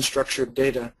be unstructured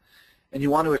data, and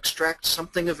you want to extract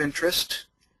something of interest,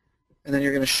 and then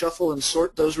you're going to shuffle and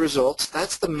sort those results.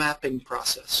 That's the mapping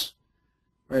process,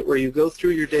 right, where you go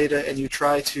through your data and you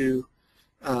try to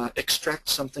extract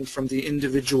something from the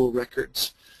individual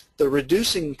records. The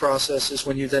reducing process is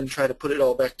when you then try to put it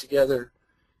all back together,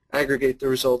 aggregate the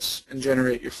results, and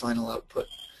generate your final output.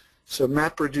 So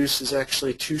MapReduce is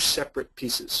actually 2 separate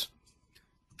pieces.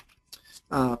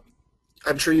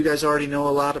 I'm sure you guys already know a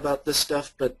lot about this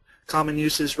stuff, but common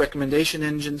uses, recommendation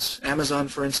engines, Amazon,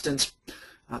 for instance,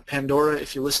 Pandora.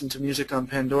 If you listen to music on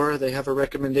Pandora, they have a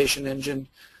recommendation engine.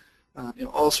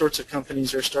 All sorts of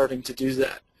companies are starting to do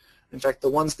that. In fact, the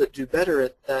ones that do better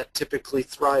at that typically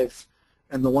thrive,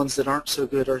 and the ones that aren't so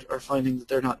good are finding that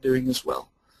they're not doing as well.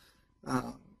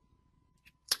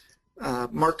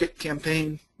 Marketing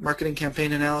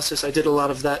campaign analysis. I did a lot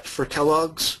of that for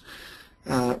Kellogg's,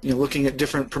 looking at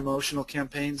different promotional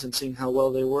campaigns and seeing how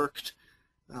well they worked.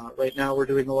 Right now we're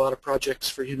doing a lot of projects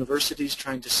for universities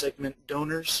trying to segment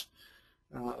donors,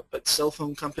 but cell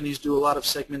phone companies do a lot of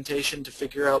segmentation to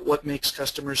figure out what makes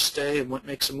customers stay and what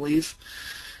makes them leave.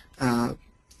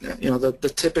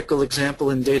 The typical example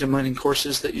in data mining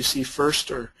courses that you see first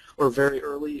or very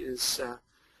early is,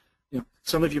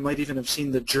 some of you might even have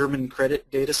seen the German credit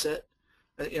data set.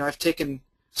 I've taken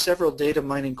several data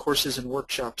mining courses and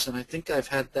workshops, and I think I've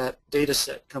had that data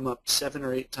set come up 7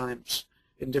 or 8 times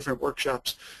in different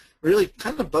workshops. Really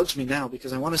kind of bugs me now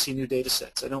because I want to see new data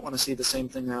sets. I don't want to see the same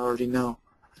thing I already know.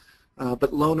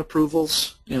 But loan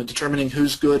approvals, determining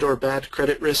who's good or bad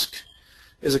credit risk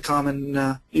is a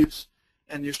common use.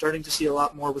 And you're starting to see a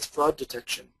lot more with fraud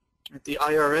detection. The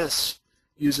IRS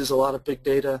uses a lot of big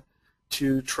data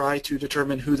to try to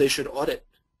determine who they should audit.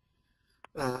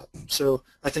 So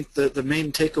I think the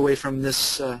main takeaway from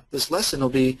this this lesson will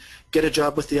be get a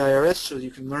job with the IRS so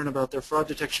you can learn about their fraud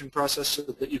detection process so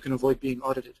that you can avoid being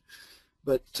audited.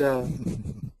 But so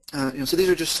these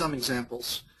are just some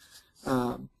examples.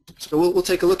 So we'll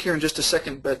take a look here in just a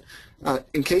second. But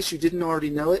in case you didn't already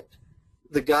know it,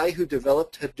 the guy who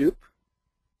developed Hadoop,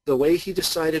 the way he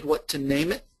decided what to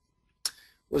name it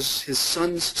was his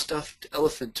son's stuffed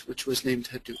elephant, which was named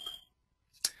Hadoop.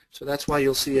 So that's why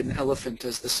you'll see an elephant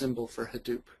as the symbol for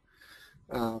Hadoop.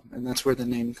 And that's where the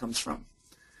name comes from.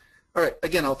 All right,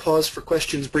 again, I'll pause for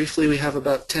questions briefly. We have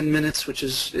about 10 minutes, which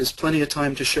is plenty of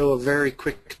time to show a very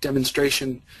quick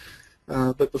demonstration.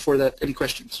 But before that, any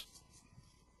questions?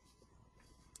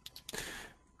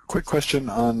 Quick question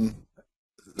on,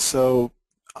 so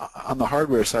on the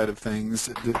hardware side of things,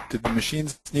 did the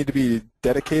machines need to be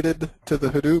dedicated to the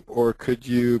Hadoop, or could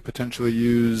you potentially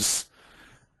use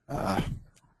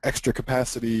extra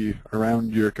capacity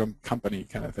around your company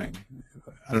kind of thing?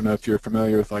 I don't know if you're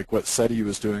familiar with like what SETI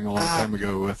was doing a long time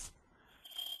ago with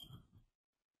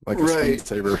like a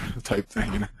screensaver type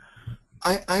thing.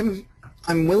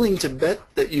 I'm willing to bet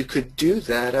that you could do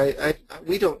that.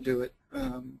 We don't do it.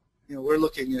 We're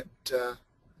looking at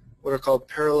what are called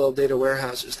parallel data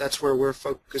warehouses. That's where we're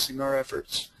focusing our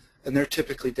efforts, and they're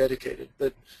typically dedicated.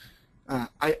 But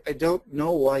I don't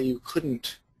know why you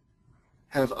couldn't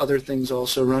have other things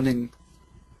also running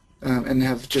and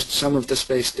have just some of the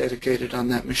space dedicated on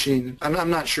that machine. I'm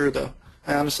not sure, though.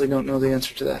 I honestly don't know the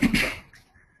answer to that.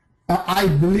 I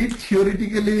believe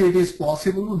theoretically it is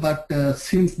possible, but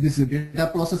since this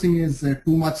data processing is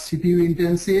too much CPU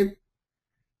intensive,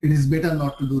 it is better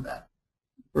not to do that.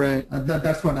 Right.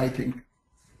 That's what I think.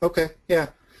 Okay, yeah.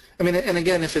 I mean, and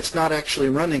again, if it's not actually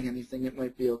running anything, it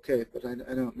might be okay, but I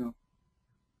don't know.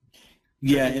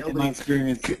 Yeah, in my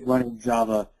experience, running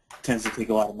Java tends to take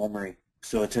a lot of memory,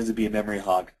 so it tends to be a memory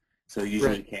hog. So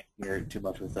usually you can't hear too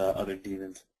much with other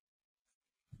daemons.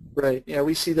 Right, yeah,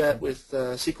 we see that with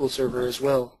SQL Server as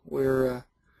well. We're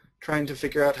trying to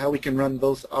figure out how we can run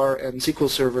both R and SQL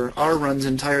Server. R runs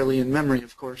entirely in memory,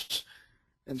 of course,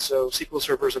 and so SQL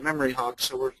Server is a memory hog,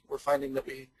 so we're finding that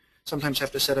we sometimes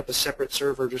have to set up a separate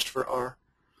server just for R.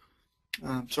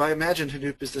 So I imagine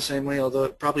Hadoop is the same way, although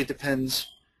it probably depends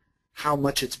how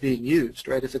much it's being used,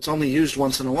 right? If it's only used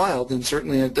once in a while, then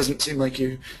certainly it doesn't seem like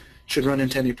you should run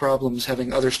into any problems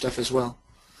having other stuff as well.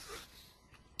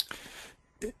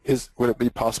 Would it be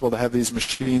possible to have these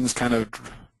machines kind of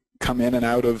come in and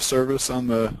out of service on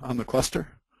the cluster?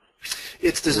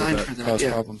 It's designed for that. Cause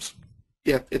yeah. problems?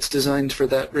 Yeah, it's designed for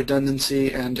that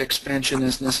redundancy and expansion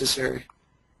as necessary.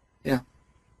 Yeah.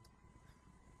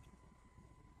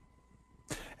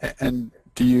 And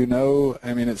do you know,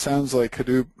 I mean, it sounds like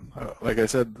Hadoop, like I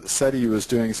said, SETI was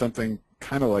doing something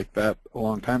kind of like that a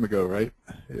long time ago, right?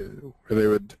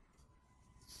 Where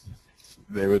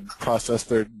they would process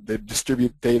they'd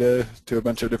distribute data to a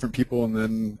bunch of different people and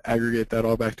then aggregate that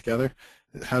all back together.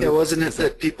 Wasn't it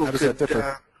that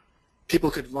people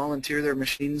could volunteer their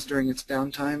machines during its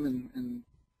downtime and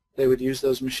they would use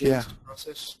those machines to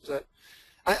process? Is that,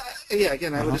 yeah,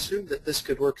 again, I would assume that this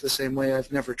could work the same way.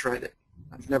 I've never tried it.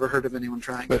 I've never heard of anyone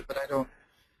trying it, but I don't,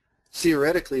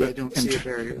 theoretically, I don't see a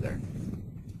barrier there.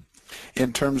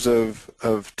 In terms of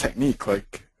technique,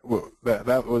 like,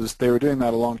 they were doing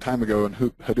that a long time ago, and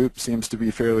Hadoop seems to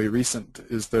be fairly recent.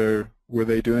 Were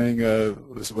they doing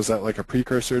was that like a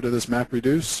precursor to this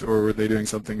MapReduce, or were they doing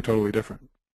something totally different?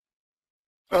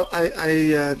 Well,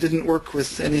 I didn't work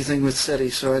with anything with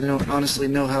SETI, so I don't honestly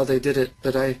know how they did it,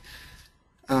 but I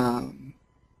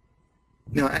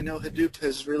know Hadoop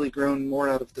has really grown more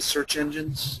out of the search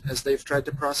engines as they've tried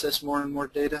to process more and more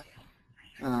data.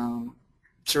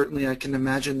 Certainly, I can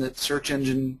imagine that search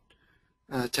engine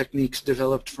techniques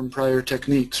developed from prior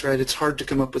techniques, right? It's hard to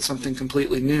come up with something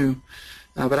completely new,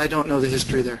 but I don't know the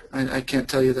history there. I can't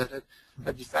tell you that.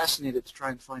 I'd be fascinated to try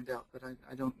and find out, but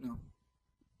I don't know.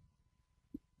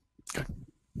 Okay.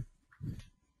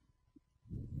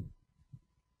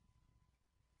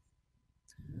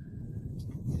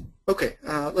 Okay,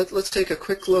 let's take a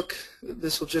quick look.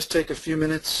 This will just take a few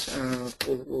minutes.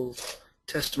 We'll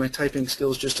test my typing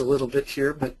skills just a little bit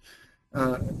here, but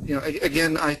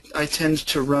again, I tend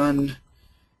to run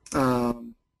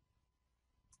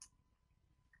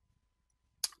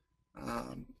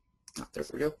There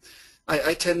we go.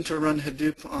 I tend to run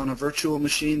Hadoop on a virtual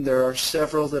machine. There are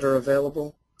several that are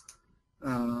available.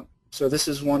 So this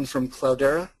is one from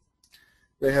Cloudera.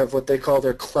 They have what they call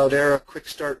their Cloudera Quick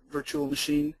Start virtual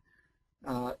machine.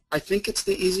 I think it's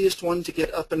the easiest one to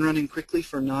get up and running quickly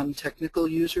for non-technical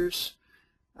users.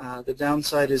 The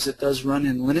downside is it does run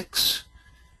in Linux,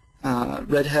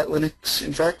 Red Hat Linux,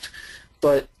 in fact.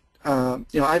 But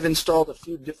I've installed a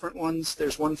few different ones.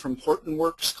 There's one from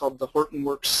Hortonworks called the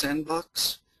Hortonworks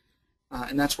Sandbox,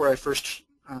 and that's where I first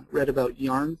read about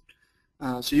Yarn.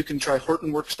 So you can try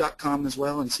hortonworks.com as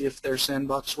well and see if their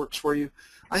sandbox works for you.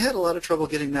 I had a lot of trouble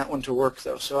getting that one to work,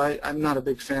 though, so I'm not a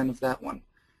big fan of that one.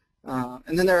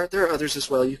 And then there are others as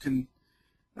well. You can,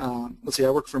 let's see, I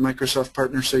work for a Microsoft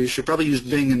partner, so you should probably use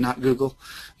Bing and not Google.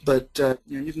 But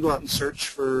you can go out and search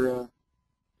for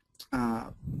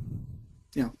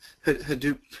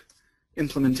Hadoop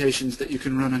implementations that you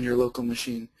can run on your local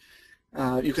machine.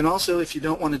 You can also, if you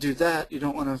don't want to do that, you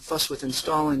don't want to fuss with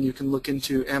installing, you can look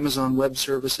into Amazon Web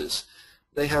Services.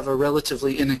 They have a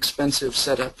relatively inexpensive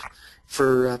setup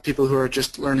for people who are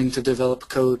just learning to develop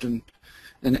code and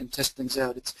test things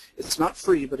out. It's not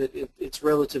free, but it's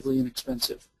relatively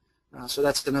inexpensive. So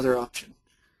that's another option.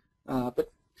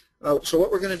 So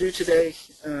what we're going to do today,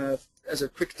 as a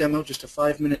quick demo, just a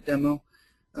 5-minute demo,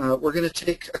 we're going to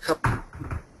take a couple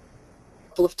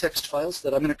of text files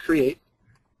that I'm going to create,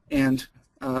 and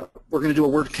we're going to do a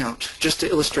word count just to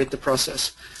illustrate the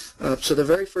process. So the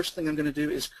very first thing I'm going to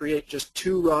do is create just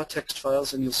 2 raw text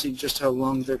files, and you'll see just how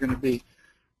long they're going to be.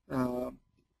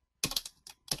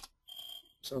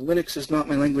 So Linux is not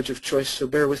my language of choice, so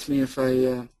bear with me if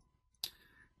I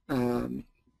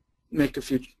make a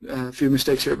few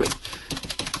mistakes here. But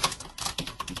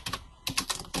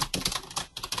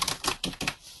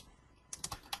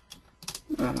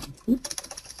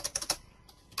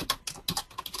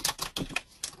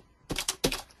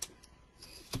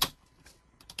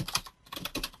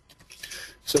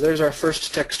so there's our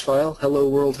first text file, hello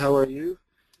world, how are you?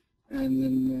 And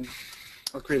then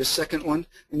I'll create a second one.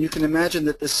 And you can imagine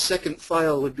that this second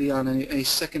file would be on a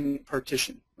second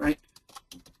partition, right?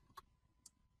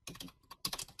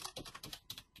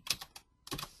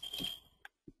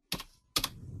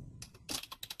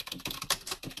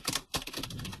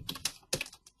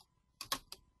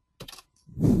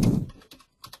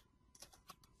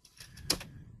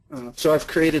 So I've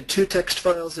created 2 text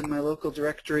files in my local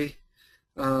directory.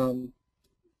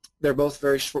 They're both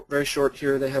very short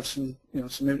here. They have some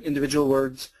individual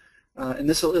words, and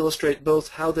this will illustrate both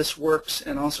how this works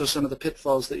and also some of the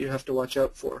pitfalls that you have to watch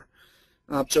out for.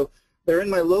 So they're in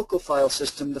my local file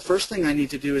system. The first thing I need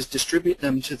to do is distribute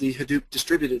them to the Hadoop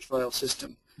distributed file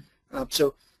system.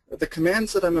 So the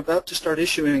commands that I'm about to start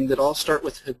issuing that all start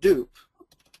with Hadoop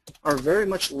are very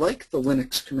much like the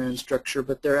Linux command structure,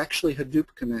 but they're actually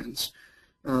Hadoop commands.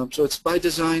 So it's by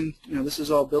design. This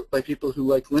is all built by people who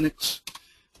like Linux,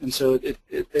 and so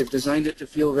they've designed it to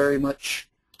feel very much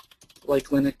like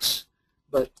Linux.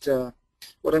 But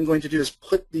what I'm going to do is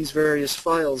put these various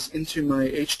files into my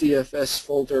HDFS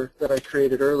folder that I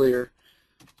created earlier.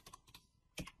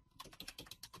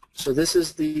 So this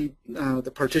is the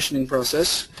partitioning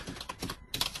process.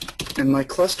 And my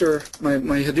cluster, my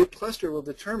Hadoop cluster will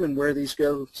determine where these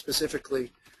go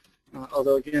specifically,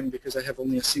 although again, because I have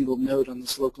only a single node on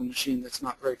this local machine, that's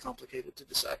not very complicated to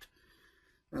decide.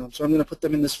 So I'm going to put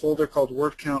them in this folder called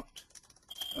word count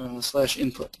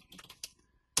 /input.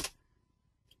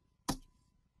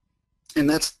 And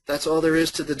that's all there is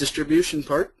to the distribution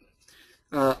part.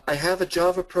 I have a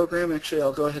Java program. Actually,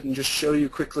 I'll go ahead and just show you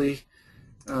quickly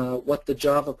what the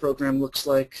Java program looks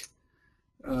like.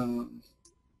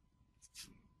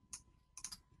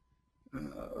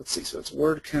 Let's see, so it's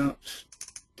word count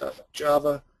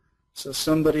Java. So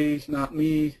somebody, not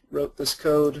me, wrote this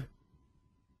code,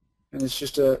 and it's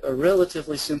just a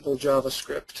relatively simple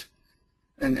JavaScript.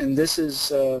 And this is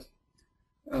the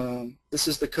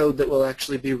code that will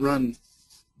actually be run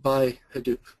by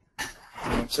Hadoop.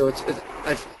 So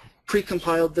I've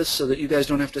pre-compiled this so that you guys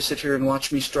don't have to sit here and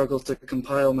watch me struggle to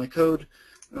compile my code.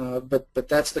 But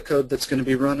that's the code that's going to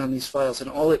be run on these files,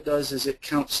 and all it does is it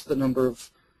counts the number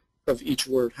of each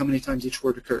word, how many times each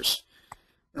word occurs.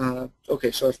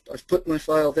 Okay, so I've put my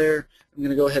file there. I'm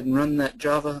going to go ahead and run that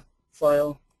Java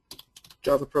file,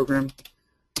 Java program.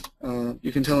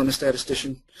 You can tell I'm a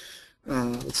statistician.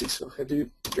 Let's see, so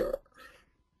Hadoop jar.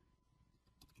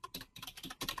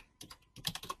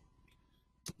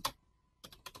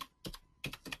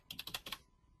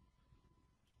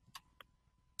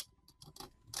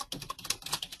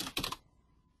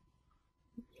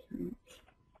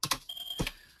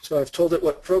 So I've told it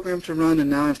what program to run, and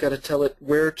now I've got to tell it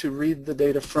where to read the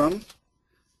data from.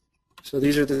 So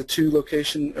these are the two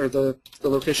location, or the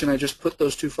location I just put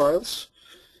those two files.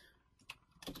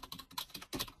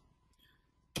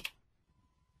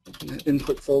 In the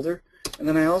input folder. And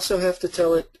then I also have to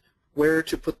tell it where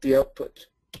to put the output.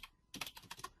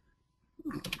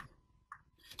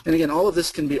 And again, all of this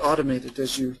can be automated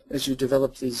as you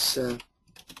develop these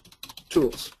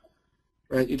tools.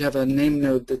 Right? You'd have a name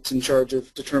node that's in charge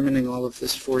of determining all of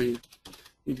this for you.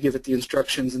 You'd give it the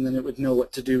instructions, and then it would know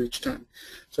what to do each time.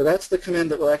 So that's the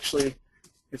command that will actually,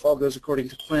 if all goes according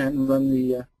to plan, run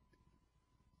the,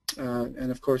 and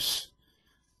of course,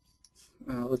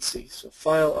 let's see, so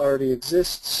file already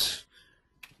exists.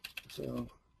 So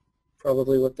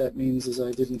probably what that means is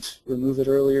I didn't remove it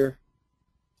earlier.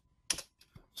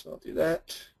 So I'll do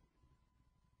that.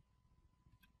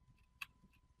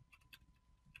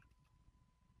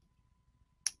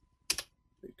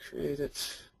 Recreate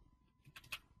it.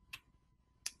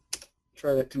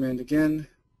 Try that command again.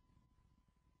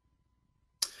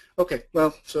 Okay,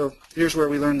 well, so here's where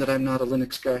we learned that I'm not a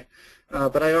Linux guy.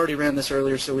 But I already ran this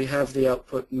earlier, so we have the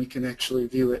output and we can actually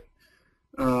view it.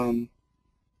 So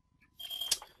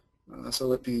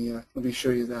let me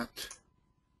show you that.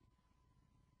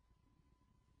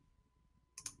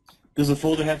 Does the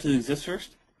folder have to exist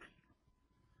first?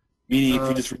 Meaning, if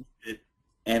you just read it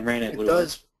and ran it, it would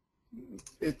does.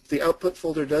 The output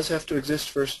folder does have to exist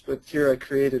first, but here I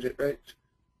created it, right?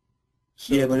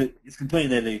 So, yeah, but it's complaining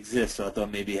that it exists, so I thought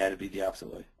maybe it had to be the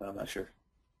opposite way, but I'm not sure.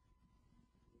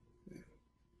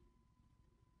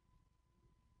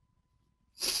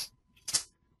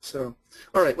 So,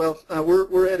 all right, well,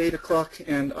 we're at 8 o'clock,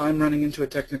 and I'm running into a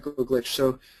technical glitch.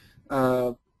 So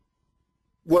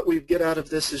what we get out of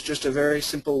this is just a very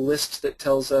simple list that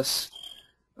tells us,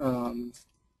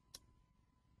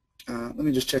 let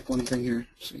me just check one thing here.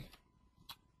 See.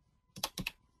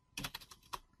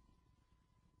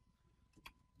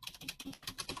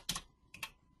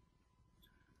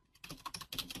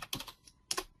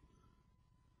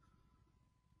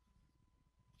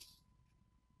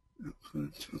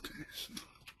 Okay, so.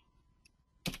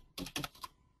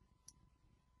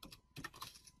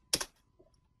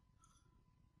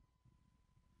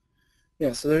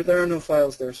 Yeah, so there are no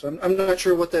files there. So I'm not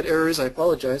sure what that error is. I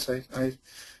apologize. I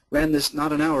ran this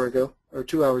not an hour ago or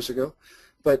 2 hours ago.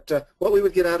 But what we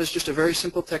would get out is just a very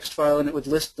simple text file, and it would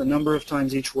list the number of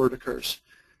times each word occurs.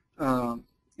 You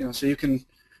know, so you can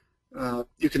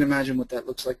imagine what that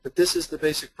looks like. But this is the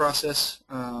basic process.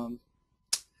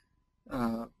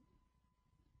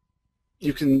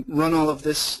 You can run all of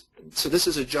this. So this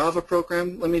is a Java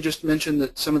program. Let me just mention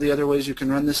that some of the other ways you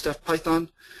can run this stuff, Python.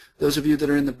 Those of you that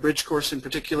are in the bridge course in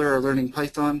particular are learning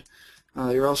Python.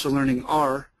 You're also learning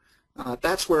R.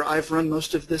 That's where I've run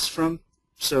most of this from.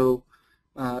 So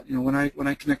you know, when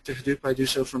I connect to Hadoop, I do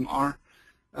so from R.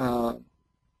 You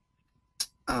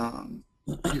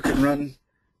can run,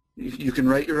 you can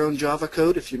write your own Java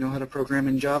code if you know how to program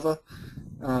in Java.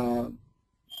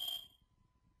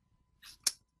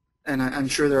 And I'm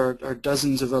sure there are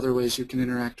dozens of other ways you can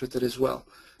interact with it as well.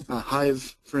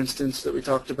 Hive, for instance, that we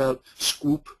talked about,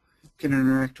 Scoop can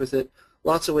interact with it.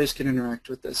 Lots of ways can interact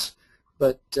with this.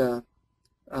 But you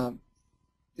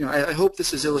know, I hope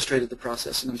this has illustrated the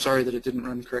process, and I'm sorry that it didn't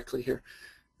run correctly here.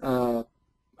 Are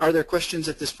there questions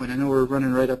at this point? I know we're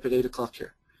running right up at 8 o'clock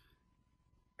here.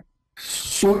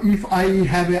 So if I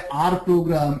have a R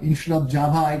program instead of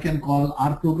Java, I can call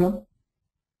R program?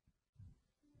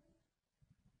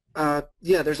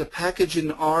 Yeah, there's a package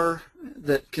in R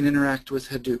that can interact with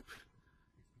Hadoop.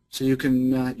 So you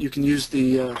can use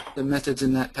the methods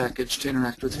in that package to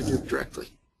interact with Hadoop directly.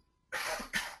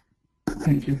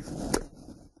 Thank you.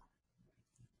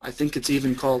 I think it's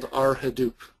even called R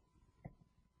Hadoop.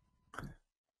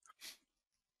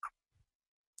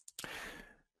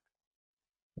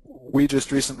 We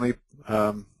just recently,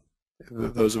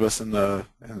 those of us in the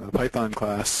Python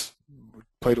class,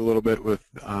 played a little bit with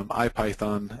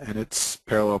IPython and its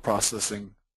parallel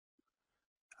processing.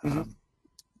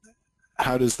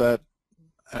 How does that?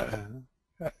 I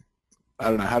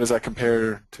don't know. How does that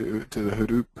compare to the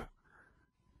Hadoop?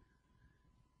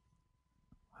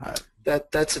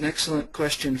 That's an excellent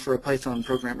question for a Python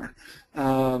programmer.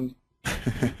 Andy,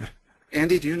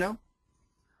 do you know?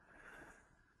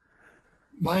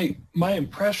 My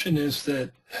impression is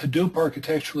that Hadoop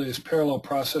architecturally is parallel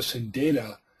processing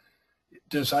data.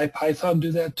 Does IPython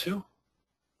do that too?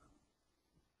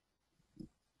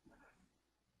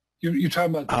 You're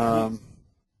talking about.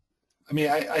 I mean,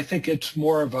 I think it's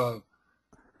more of a,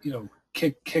 you know,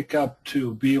 kick up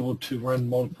to be able to run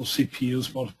multiple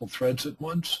CPUs, multiple threads at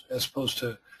once, as opposed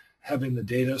to having the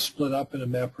data split up in a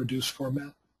MapReduce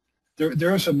format?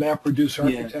 There is a MapReduce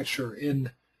architecture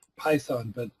in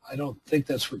Python, but I don't think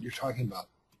that's what you're talking about.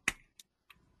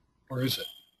 Or is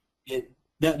it?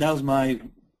 That was my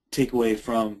takeaway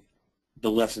from the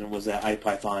lesson, was that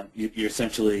IPython, you're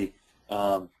essentially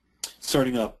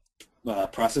starting up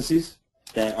processes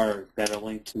that are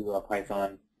linked to a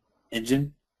Python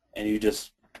engine, and you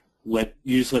just let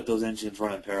those engines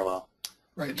run in parallel.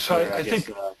 Right. So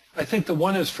I think the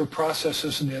one is for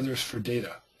processes and the other is for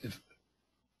data.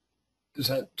 Does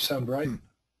that sound right?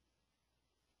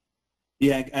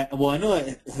 Yeah. Well, I know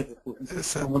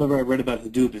whenever I read about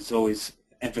Hadoop, it's always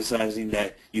emphasizing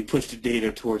that you push the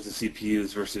data towards the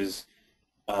CPUs versus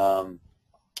move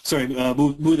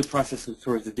the processes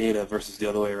towards the data versus the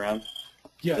other way around.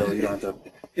 Yeah. So you don't have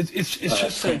to it's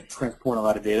just transport a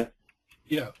lot of data.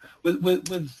 Yeah.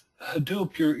 With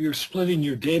Hadoop, you're splitting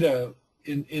your data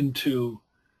into,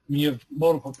 I mean, you have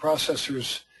multiple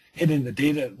processors hitting the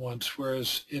data at once,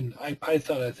 whereas in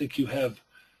IPython, I think you have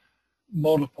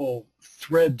multiple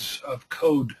threads of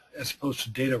code as opposed to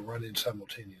data running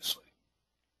simultaneously.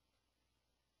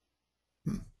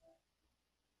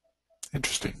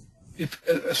 Interesting. If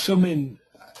assuming,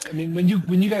 I mean, when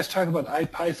you guys talk about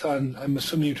IPython, I'm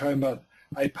assuming you're talking about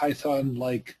IPython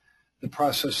like the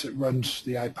process that runs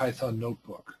the IPython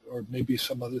notebook, or maybe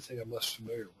some other thing I'm less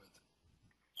familiar with.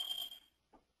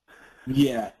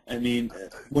 Yeah, I mean,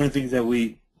 one of the things that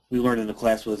we learned in the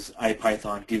class was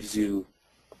IPython gives you,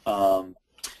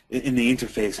 in the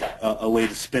interface, a way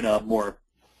to spin up more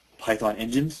Python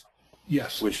engines.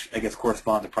 Yes. Which I guess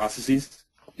correspond to processes.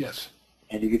 Yes.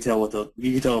 And you can tell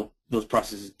those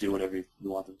processes do whatever you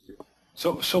want them to do.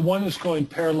 So one is going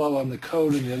parallel on the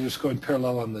code, and the other is going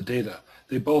parallel on the data.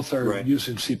 They both are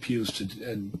using CPUs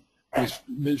and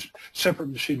separate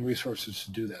machine resources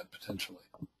to do that potentially.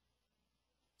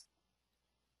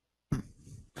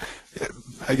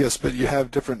 I guess, but you have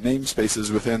different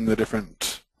namespaces within the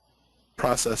different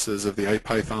processes of the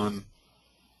IPython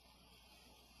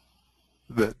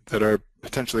that are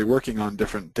potentially working on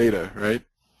different data, right?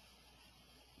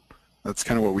 That's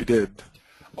kind of what we did.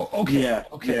 Oh, okay. Yeah.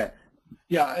 Okay. Yeah.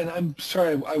 Yeah, and I'm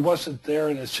sorry I wasn't there,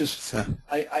 and it's just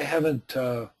I haven't.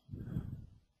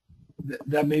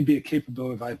 That may be a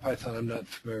capability of IPython I'm not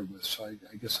familiar with, so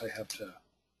I guess I have to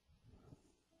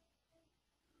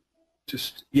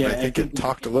just. Yeah, I think it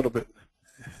talked a little bit.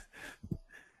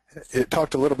 It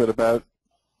talked a little bit about,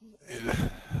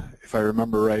 if I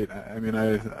remember right. I mean,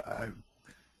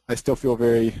 I still feel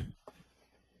very.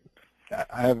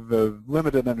 I have a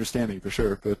limited understanding for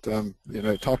sure, but you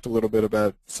know, it talked a little bit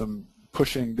about some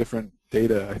pushing different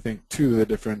data, I think, to the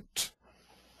different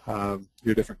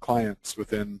your different clients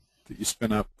within that you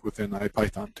spin up within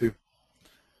IPython too.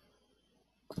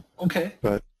 Okay.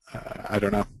 But I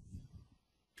don't know.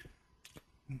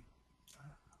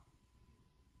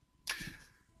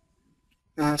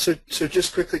 So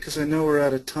just quickly, because I know we're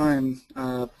out of time.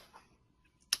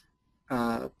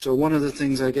 So one of the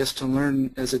things, I guess, to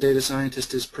learn as a data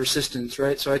scientist is persistence,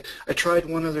 right? So I tried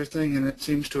one other thing, and it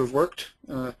seems to have worked.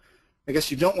 I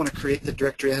guess you don't want to create the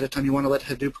directory ahead of time. You want to let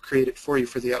Hadoop create it for you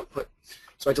for the output.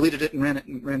 So I deleted it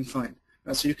and ran fine.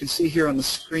 So you can see here on the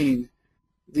screen,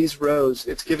 these rows,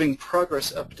 it's giving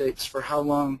progress updates for how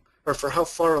long, or for how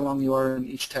far along you are in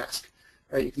each task.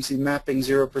 Right? You can see mapping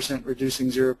 0%, reducing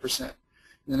 0%. And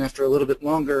then after a little bit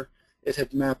longer, it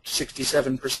had mapped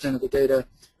 67% of the data,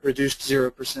 reduced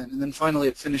 0%. And then finally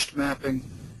it finished mapping,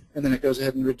 and then it goes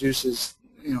ahead and reduces,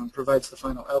 you know, and provides the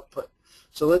final output.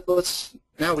 So let's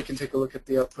now we can take a look at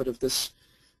the output of this.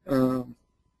 So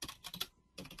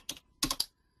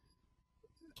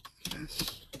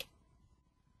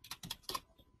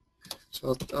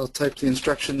I'll type the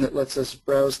instruction that lets us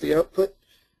browse the output.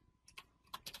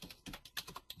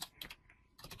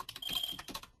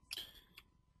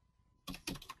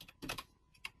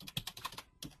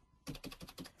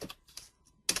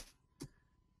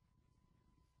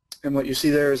 And what you see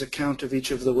there is a count of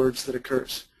each of the words that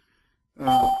occurs.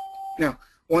 Now,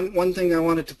 one thing I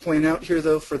wanted to point out here,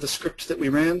 though, for the script that we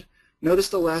ran, notice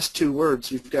the last two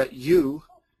words. You've got you,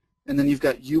 and then you've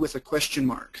got you with a question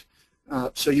mark.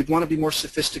 So you'd want to be more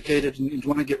sophisticated, and you'd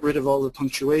want to get rid of all the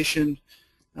punctuation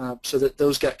so that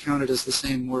those got counted as the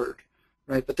same word,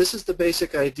 right? But this is the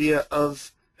basic idea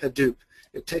of Hadoop.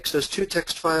 It takes those two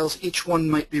text files. Each one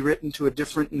might be written to a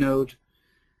different node.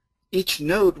 Each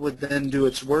node would then do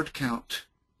its word count.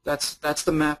 That's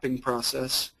the mapping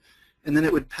process. And then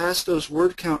it would pass those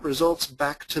word count results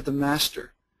back to the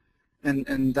master.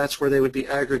 And that's where they would be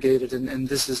aggregated, and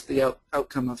this is the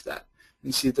outcome of that.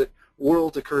 You see that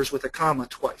world occurs with a comma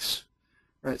twice.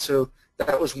 Right? So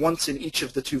that was once in each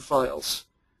of the two files.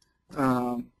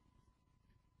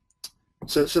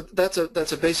 So that's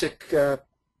a basic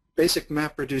basic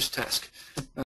map reduce task.